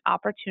unique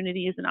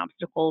opportunities and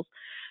obstacles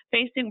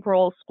facing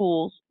rural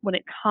schools when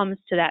it comes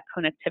to that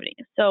connectivity.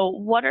 So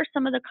what are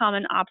some of the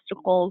common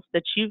obstacles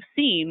that you've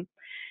seen,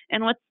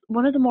 and what's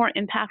one of the more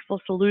impactful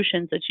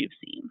solutions that you've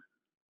seen?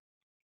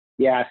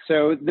 Yeah,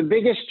 so the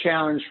biggest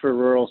challenge for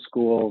rural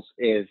schools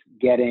is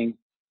getting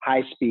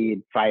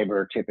high-speed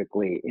fiber,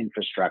 typically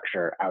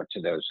infrastructure, out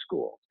to those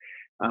schools.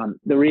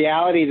 The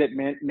reality that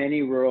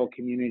many rural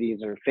communities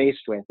are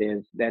faced with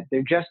is that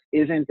there just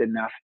isn't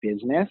enough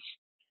business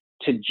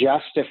to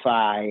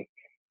justify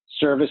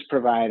service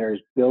providers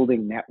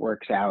building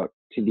networks out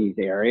to these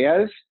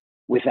areas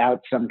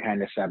without some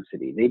kind of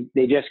subsidy.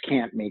 They just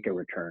can't make a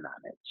return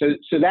on it.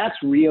 So that's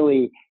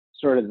really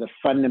sort of the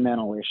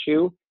fundamental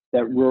issue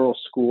that rural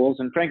schools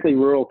and frankly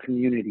rural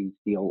communities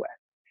deal with.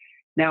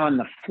 Now on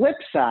the flip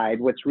side,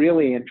 what's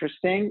really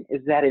interesting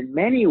is that in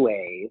many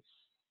ways,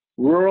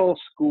 rural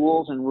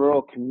schools and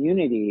rural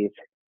communities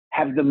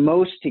have the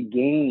most to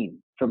gain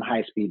from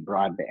high-speed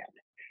broadband.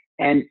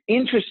 And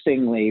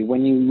interestingly,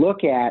 when you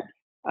look at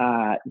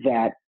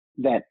that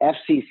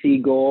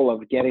FCC goal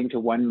of getting to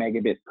 1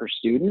 megabit per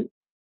student,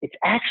 it's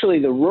actually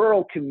the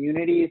rural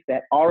communities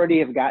that already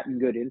have gotten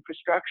good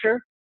infrastructure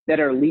that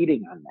are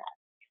leading on that.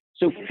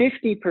 So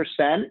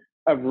 50%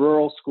 of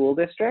rural school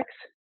districts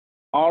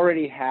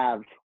already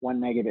have 1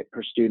 megabit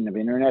per student of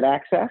internet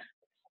access,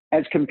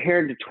 as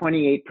compared to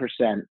 28%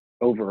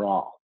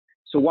 overall.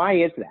 So why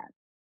is that?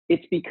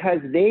 It's because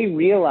they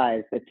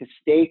realize that to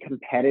stay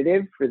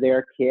competitive for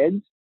their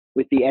kids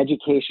with the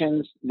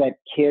educations that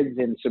kids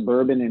in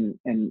suburban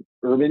and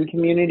urban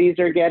communities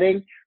are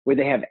getting, where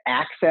they have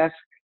access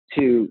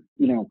to,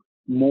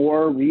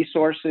 more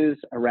resources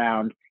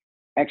around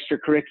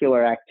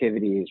extracurricular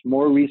activities,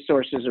 more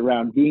resources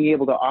around being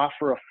able to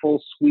offer a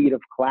full suite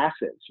of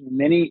classes.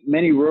 Many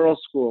rural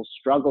schools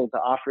struggle to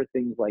offer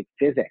things like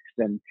physics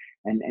and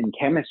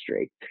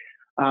chemistry.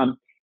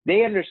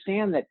 They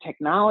understand that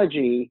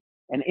technology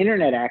and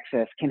internet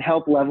access can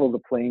help level the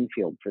playing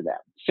field for them.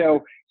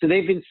 So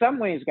they've in some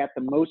ways got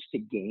the most to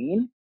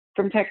gain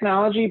from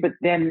technology, but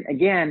then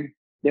again,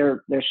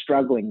 they're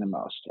struggling the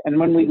most. And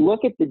when we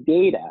look at the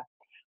data,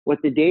 what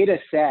the data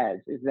says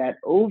is that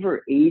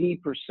over 80%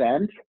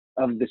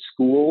 of the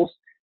schools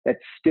that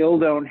still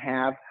don't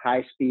have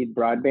high-speed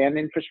broadband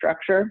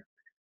infrastructure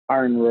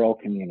are in rural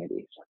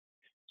communities.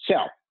 So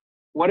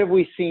what have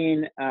we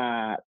seen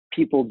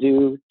people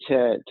do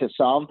to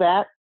solve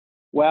that?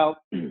 Well,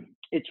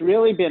 it's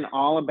really been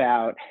all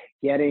about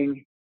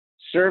getting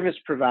service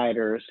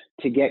providers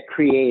to get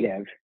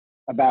creative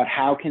about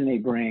how can they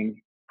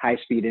bring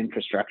high-speed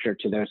infrastructure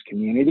to those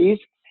communities.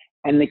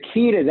 And the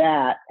key to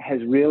that has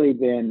really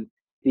been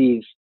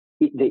the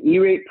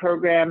E-rate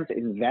program's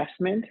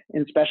investment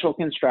in special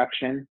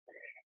construction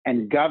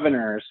and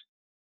governors'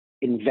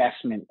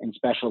 investment in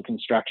special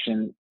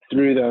construction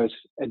through those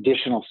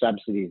additional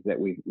subsidies that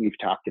we've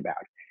talked about.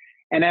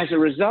 And as a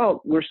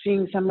result, we're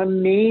seeing some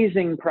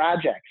amazing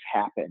projects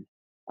happen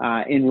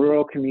in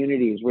rural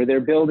communities where they're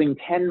building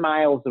 10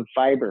 miles of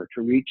fiber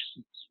to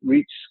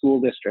reach school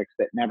districts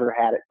that never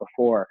had it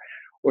before,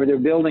 or they're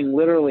building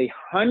literally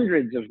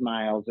hundreds of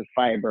miles of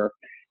fiber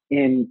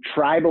in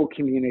tribal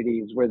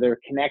communities where they're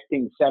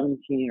connecting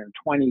 17 or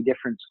 20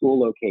 different school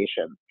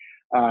locations,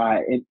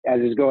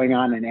 as is going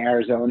on in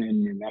Arizona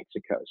and New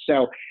Mexico.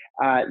 So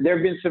there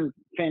have been some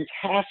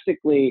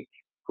fantastically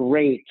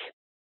great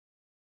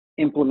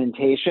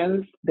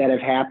implementations that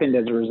have happened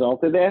as a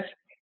result of this,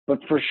 but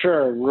for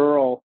sure,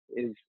 rural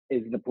is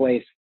the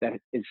place that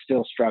is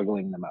still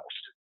struggling the most.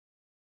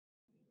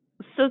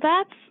 So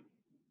that's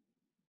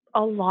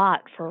a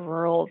lot for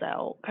rural,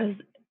 though, because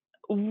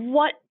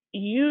what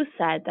you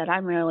said that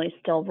I'm really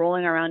still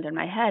rolling around in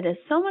my head is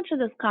so much of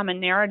this common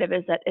narrative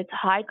is that it's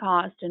high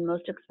cost and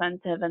most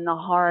expensive and the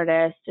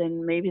hardest,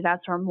 and maybe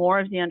that's where more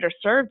of the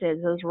underserved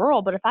is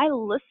rural. But if I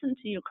listen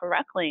to you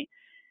correctly,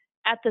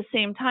 at the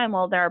same time,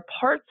 while there are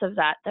parts of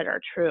that that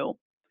are true,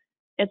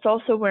 it's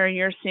also where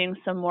you're seeing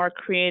some more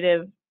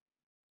creative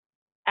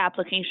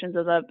applications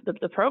of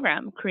the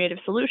program, creative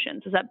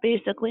solutions. Is that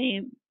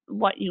basically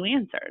what you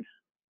answered?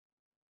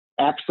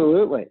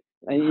 Absolutely.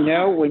 And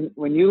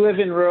when you live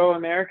in rural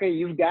America,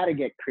 you've got to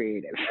get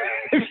creative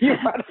if you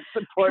want to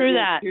support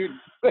your students.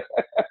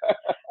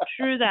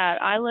 True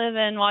that. I live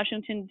in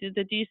Washington,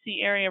 the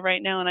D.C. area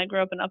right now, and I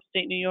grew up in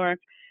upstate New York.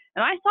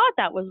 And I thought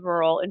that was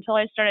rural until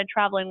I started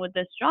traveling with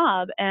this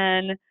job.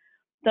 And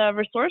the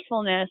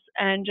resourcefulness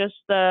and just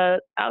the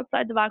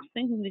outside the box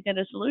thinking to get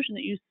a solution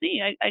that you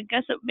see, I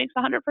guess it makes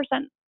 100%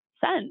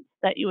 sense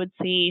that you would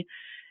see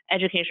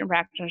education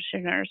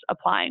practitioners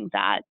applying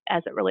that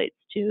as it relates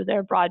to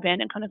their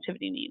broadband and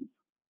connectivity needs.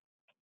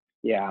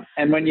 Yeah,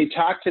 and when you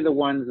talk to the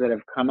ones that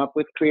have come up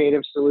with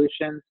creative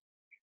solutions,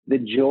 the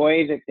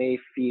joy that they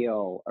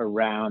feel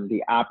around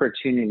the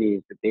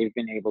opportunities that they've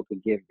been able to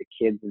give the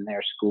kids in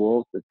their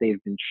schools that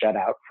they've been shut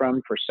out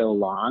from for so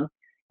long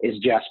is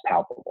just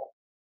palpable.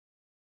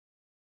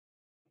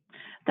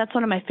 That's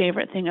one of my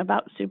favorite things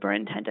about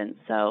superintendents,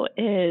 so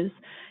is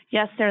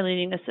yes, they're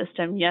leading a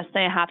system. Yes,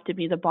 they have to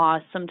be the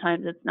boss.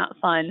 Sometimes it's not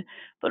fun,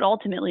 but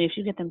ultimately, if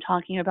you get them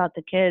talking about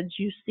the kids,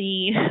 you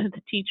see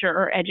the teacher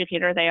or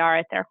educator they are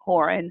at their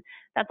core, and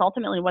that's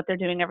ultimately what they're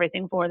doing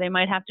everything for. They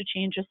might have to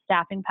change a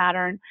staffing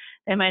pattern.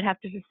 They might have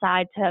to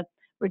decide to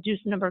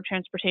reduce the number of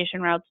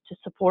transportation routes to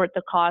support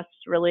the costs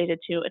related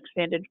to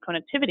expanded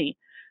connectivity.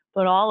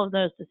 But all of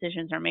those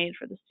decisions are made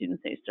for the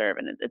students they serve.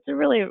 And it's a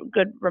really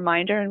good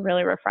reminder and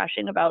really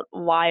refreshing about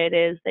why it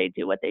is they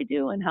do what they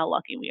do and how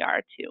lucky we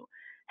are to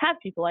have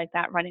people like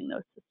that running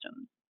those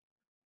systems.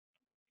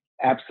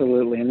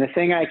 Absolutely. And the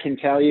thing I can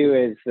tell you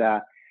is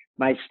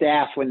my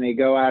staff, when they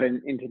go out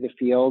into the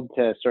field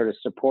to sort of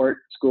support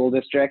school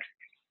districts,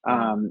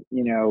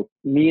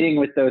 meeting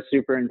with those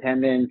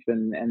superintendents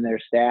and their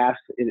staffs,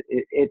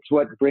 it's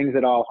what brings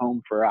it all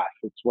home for us.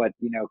 It's what,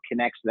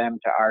 connects them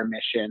to our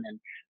mission and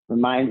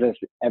reminds us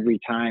every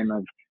time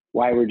of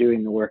why we're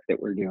doing the work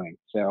that we're doing.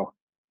 So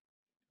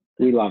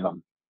we love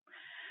them.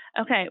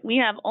 Okay, we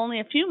have only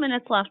a few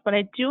minutes left, but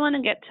I do want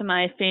to get to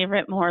my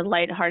favorite, more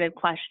lighthearted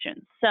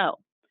questions. So,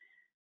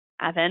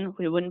 Evan,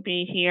 we wouldn't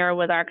be here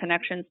with our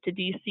connections to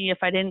DC if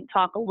I didn't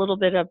talk a little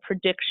bit of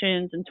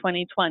predictions in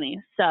 2020.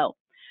 So,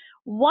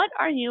 what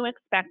are you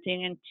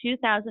expecting in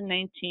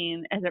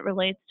 2019 as it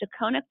relates to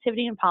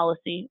connectivity and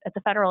policy at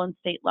the federal and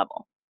state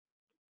level?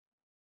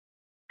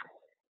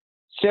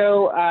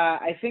 So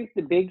I think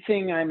the big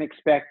thing I'm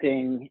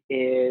expecting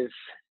is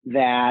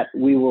that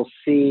we will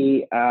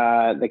see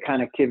the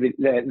connectivity,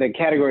 the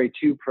Category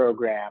 2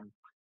 program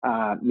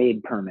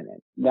made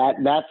permanent.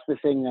 That's the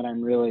thing that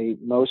I'm really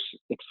most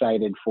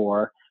excited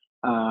for.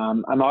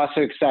 I'm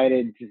also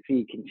excited to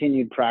see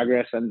continued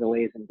progress on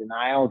delays and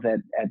denials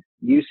at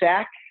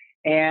USAC,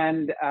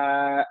 and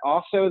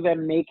also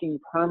them making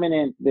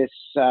permanent this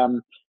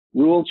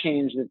rule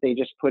change that they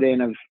just put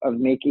in of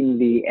making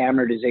the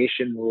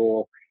amortization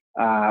rule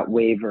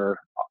waiver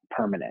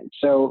permanent.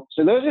 So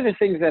those are the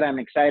things that I'm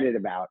excited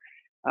about.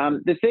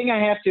 The thing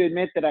I have to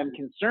admit that I'm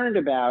concerned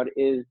about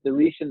is the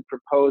recent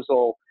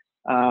proposal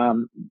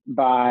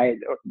by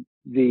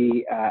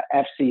the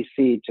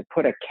FCC to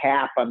put a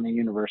cap on the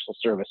Universal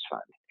Service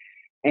Fund.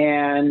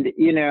 And,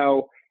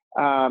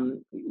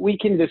 we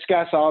can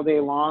discuss all day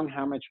long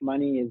how much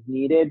money is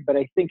needed, but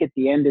I think at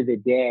the end of the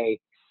day,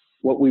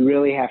 what we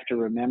really have to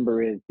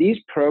remember is these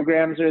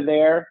programs are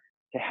there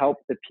to help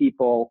the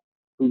people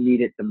who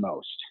need it the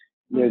most.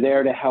 They're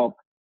there to help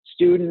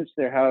students,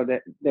 they're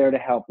there to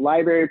help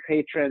library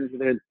patrons,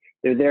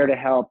 they're there to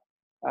help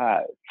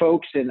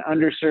folks in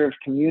underserved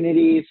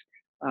communities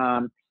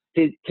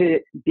to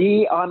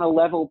be on a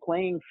level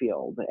playing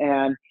field.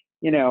 And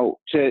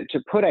to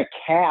put a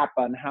cap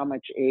on how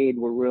much aid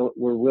we're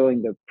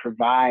willing to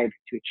provide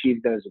to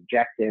achieve those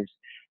objectives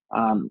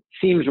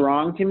seems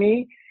wrong to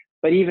me.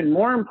 But even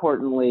more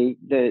importantly,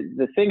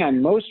 the thing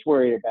I'm most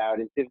worried about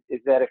is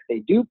that if they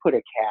do put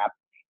a cap,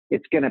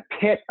 it's going to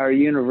pit our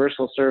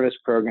universal service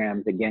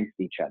programs against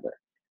each other,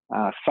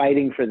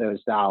 fighting for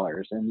those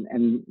dollars,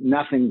 and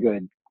nothing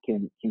good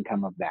can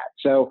come of that.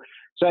 So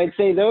I'd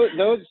say those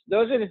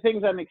are the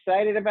things I'm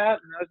excited about,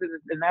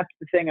 and that's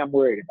the thing I'm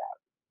worried about.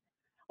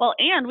 Well,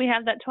 and we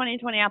have that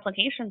 2020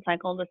 application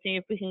cycle to see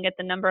if we can get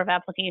the number of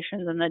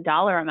applications and the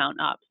dollar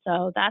amount up.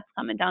 So that's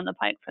coming down the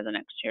pike for the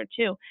next year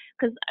too.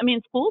 Because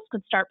schools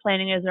could start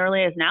planning as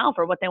early as now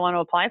for what they want to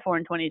apply for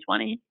in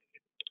 2020.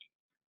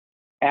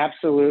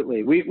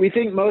 Absolutely. We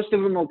think most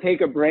of them will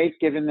take a break,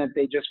 given that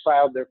they just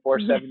filed their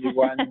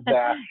 471s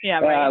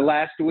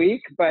last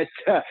week. But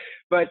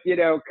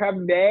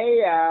come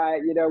May,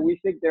 we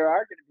think there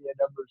are going to be a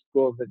number of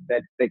schools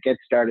that get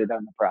started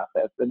on the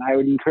process. And I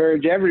would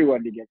encourage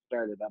everyone to get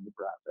started on the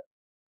process.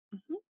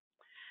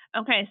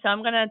 Mm-hmm. Okay, so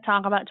I'm going to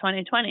talk about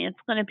 2020. It's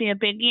going to be a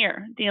big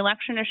year. The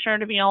election is sure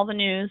to be all the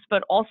news,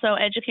 but also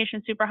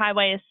Education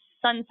Superhighway is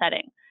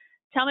sunsetting.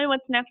 Tell me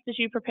what's next as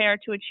you prepare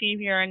to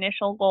achieve your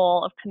initial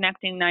goal of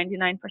connecting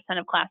 99%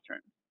 of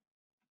classrooms.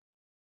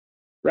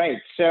 Right.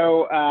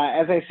 So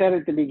as I said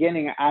at the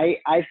beginning, I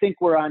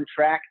think we're on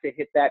track to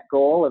hit that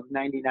goal of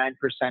 99%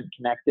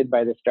 connected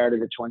by the start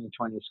of the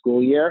 2020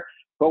 school year,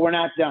 but we're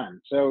not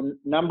done. So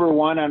number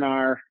one on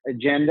our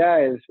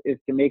agenda is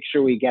to make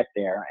sure we get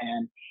there.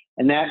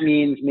 And that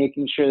means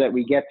making sure that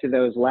we get to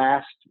those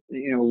last,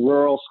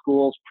 rural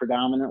schools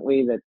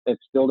predominantly that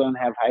still don't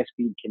have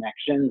high-speed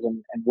connections,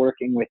 and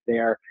working with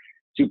their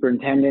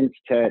superintendents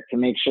to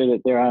make sure that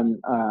they're on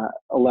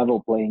a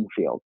level playing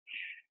field.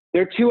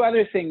 There are two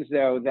other things,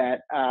 though,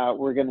 that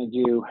we're going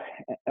to do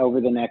over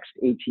the next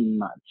 18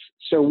 months.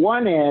 So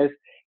one is,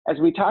 as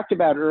we talked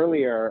about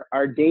earlier,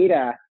 our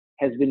data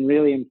has been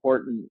really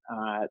important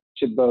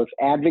to both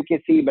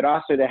advocacy, but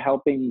also to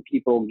helping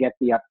people get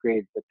the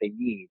upgrades that they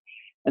need.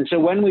 And so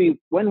when we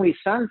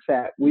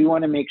sunset, we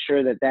want to make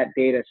sure that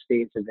data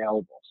stays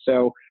available.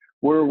 So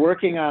we're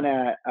working on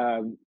a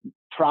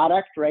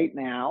product right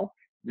now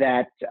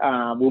that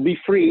will be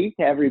free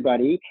to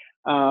everybody,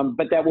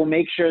 but that will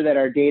make sure that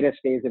our data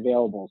stays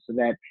available so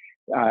that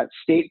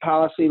state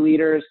policy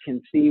leaders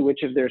can see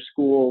which of their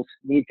schools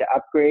need to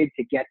upgrade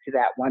to get to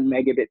that 1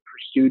 megabit per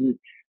student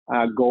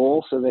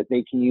goal, so that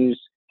they can use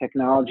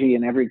technology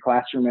in every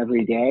classroom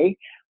every day.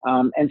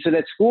 And so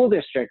that school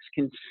districts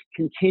can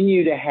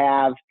continue to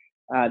have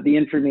the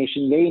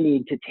information they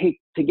need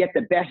to get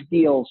the best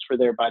deals for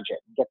their budget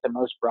and get the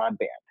most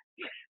broadband.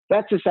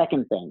 That's the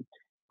second thing.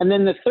 And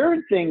then the third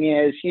thing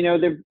is,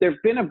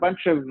 there've been a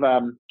bunch of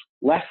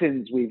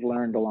lessons we've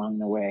learned along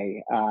the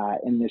way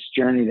in this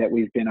journey that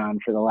we've been on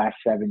for the last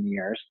 7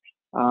 years.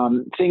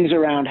 Things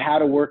around how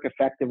to work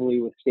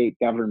effectively with state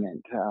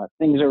government,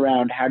 things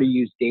around how to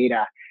use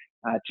data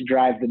to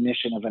drive the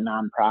mission of a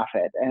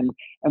nonprofit.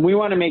 And we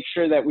want to make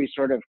sure that we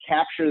sort of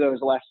capture those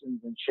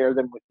lessons and share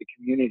them with the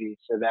community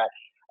so that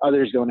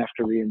others don't have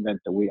to reinvent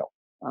the wheel.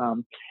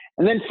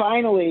 And then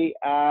finally,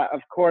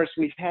 of course,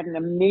 we've had an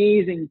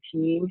amazing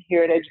team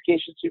here at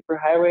Education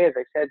Superhighway. As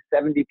I said,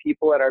 70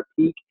 people at our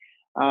peak.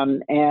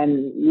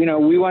 And, you know,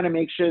 we want to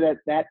make sure that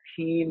that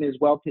team is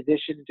well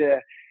positioned to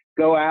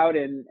go out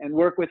and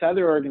work with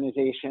other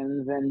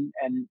organizations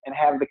and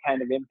have the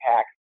kind of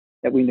impact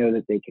that we know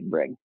that they can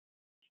bring.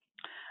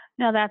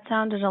 Now that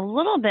sounded a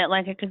little bit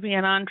like it could be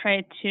an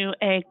entree to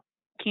a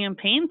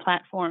campaign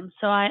platform.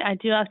 So I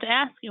do have to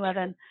ask you,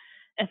 Evan,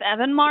 if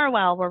Evan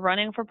Marwell were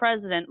running for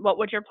president, what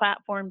would your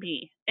platform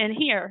be? And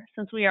here,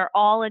 since we are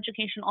all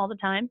education all the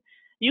time,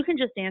 you can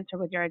just answer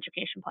with your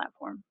education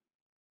platform.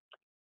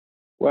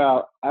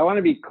 Well, I want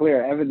to be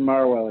clear, Evan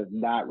Marwell is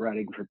not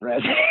running for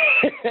president.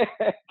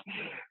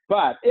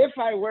 But if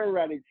I were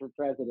running for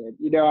president,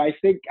 you know, I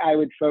think I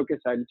would focus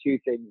on two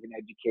things in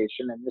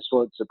education, and this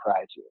won't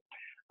surprise you.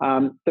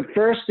 The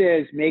first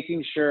is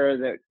making sure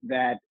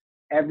that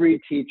every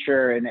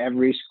teacher in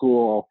every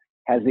school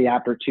has the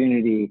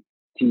opportunity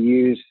to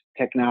use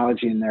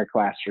technology in their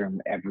classroom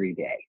every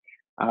day.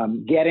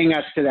 Getting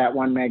us to that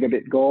 1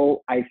 megabit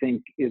goal, I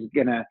think, is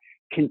going to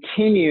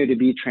continue to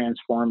be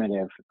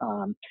transformative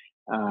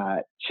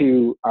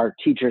to our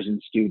teachers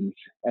and students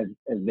as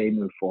they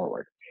move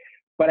forward.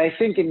 But I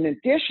think in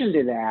addition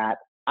to that,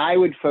 I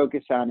would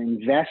focus on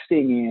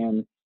investing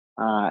in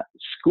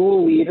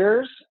school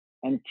leaders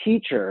and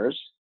teachers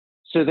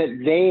so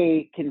that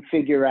they can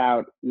figure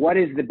out what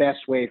is the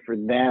best way for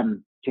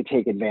them to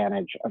take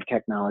advantage of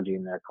technology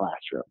in their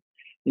classroom.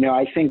 You know,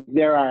 I think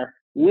there are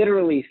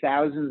literally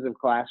thousands of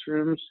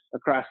classrooms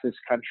across this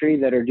country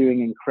that are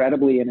doing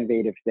incredibly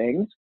innovative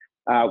things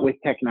with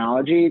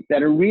technology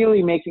that are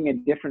really making a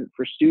difference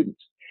for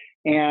students.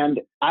 And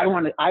I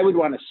would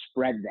want to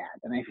spread that.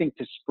 And I think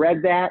to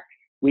spread that,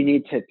 we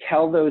need to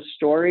tell those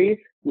stories,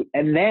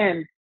 and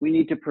then we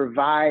need to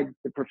provide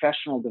the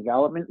professional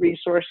development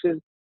resources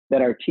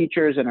that our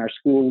teachers and our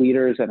school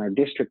leaders and our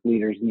district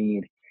leaders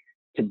need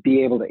to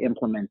be able to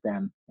implement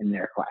them in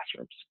their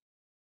classrooms.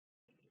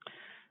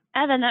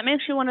 Evan, that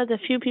makes you one of the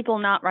few people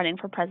not running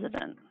for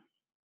president.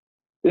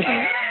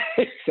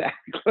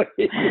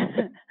 Exactly.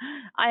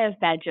 I have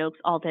bad jokes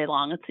all day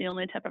long. It's the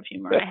only type of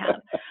humor I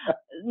have.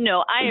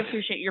 No, I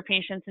appreciate your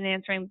patience in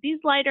answering these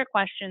lighter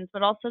questions,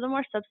 but also the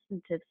more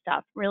substantive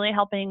stuff, really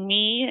helping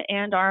me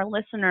and our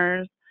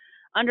listeners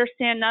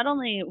understand not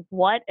only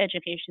what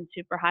Education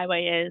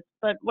Superhighway is,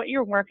 but what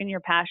your work and your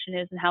passion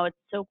is and how it's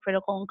so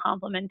critical and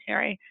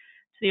complementary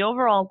to the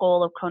overall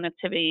goal of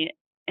connectivity.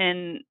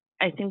 And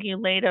I think you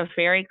laid a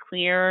very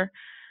clear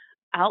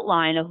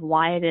outline of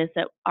why it is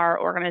that our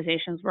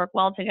organizations work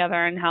well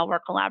together and how we're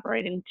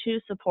collaborating to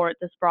support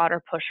this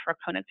broader push for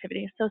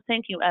connectivity. So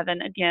thank you,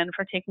 Evan, again,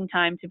 for taking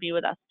time to be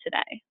with us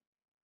today.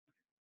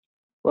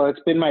 Well,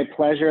 it's been my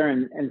pleasure,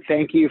 and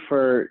thank you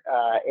for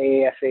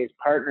AASA's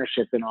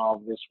partnership in all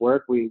of this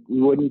work. We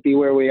wouldn't be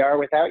where we are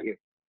without you.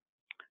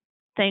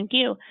 Thank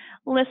you.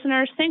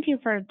 Listeners, thank you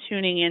for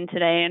tuning in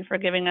today and for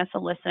giving us a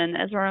listen.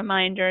 As a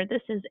reminder,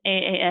 this is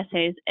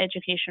AASA's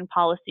Education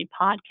Policy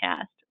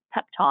Podcast,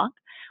 PEP Talk,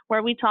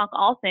 where we talk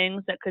all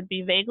things that could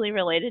be vaguely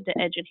related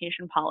to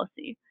education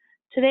policy.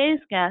 Today's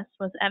guest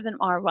was Evan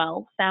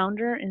Marwell,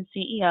 founder and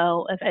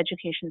CEO of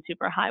Education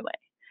Superhighway.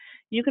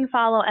 You can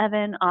follow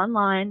Evan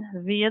online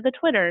via the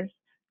Twitters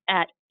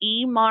at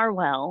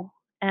emarwell,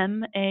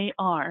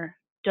 MARWELL.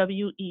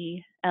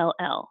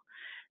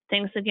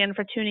 Thanks again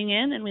for tuning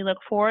in, and we look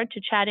forward to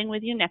chatting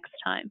with you next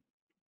time.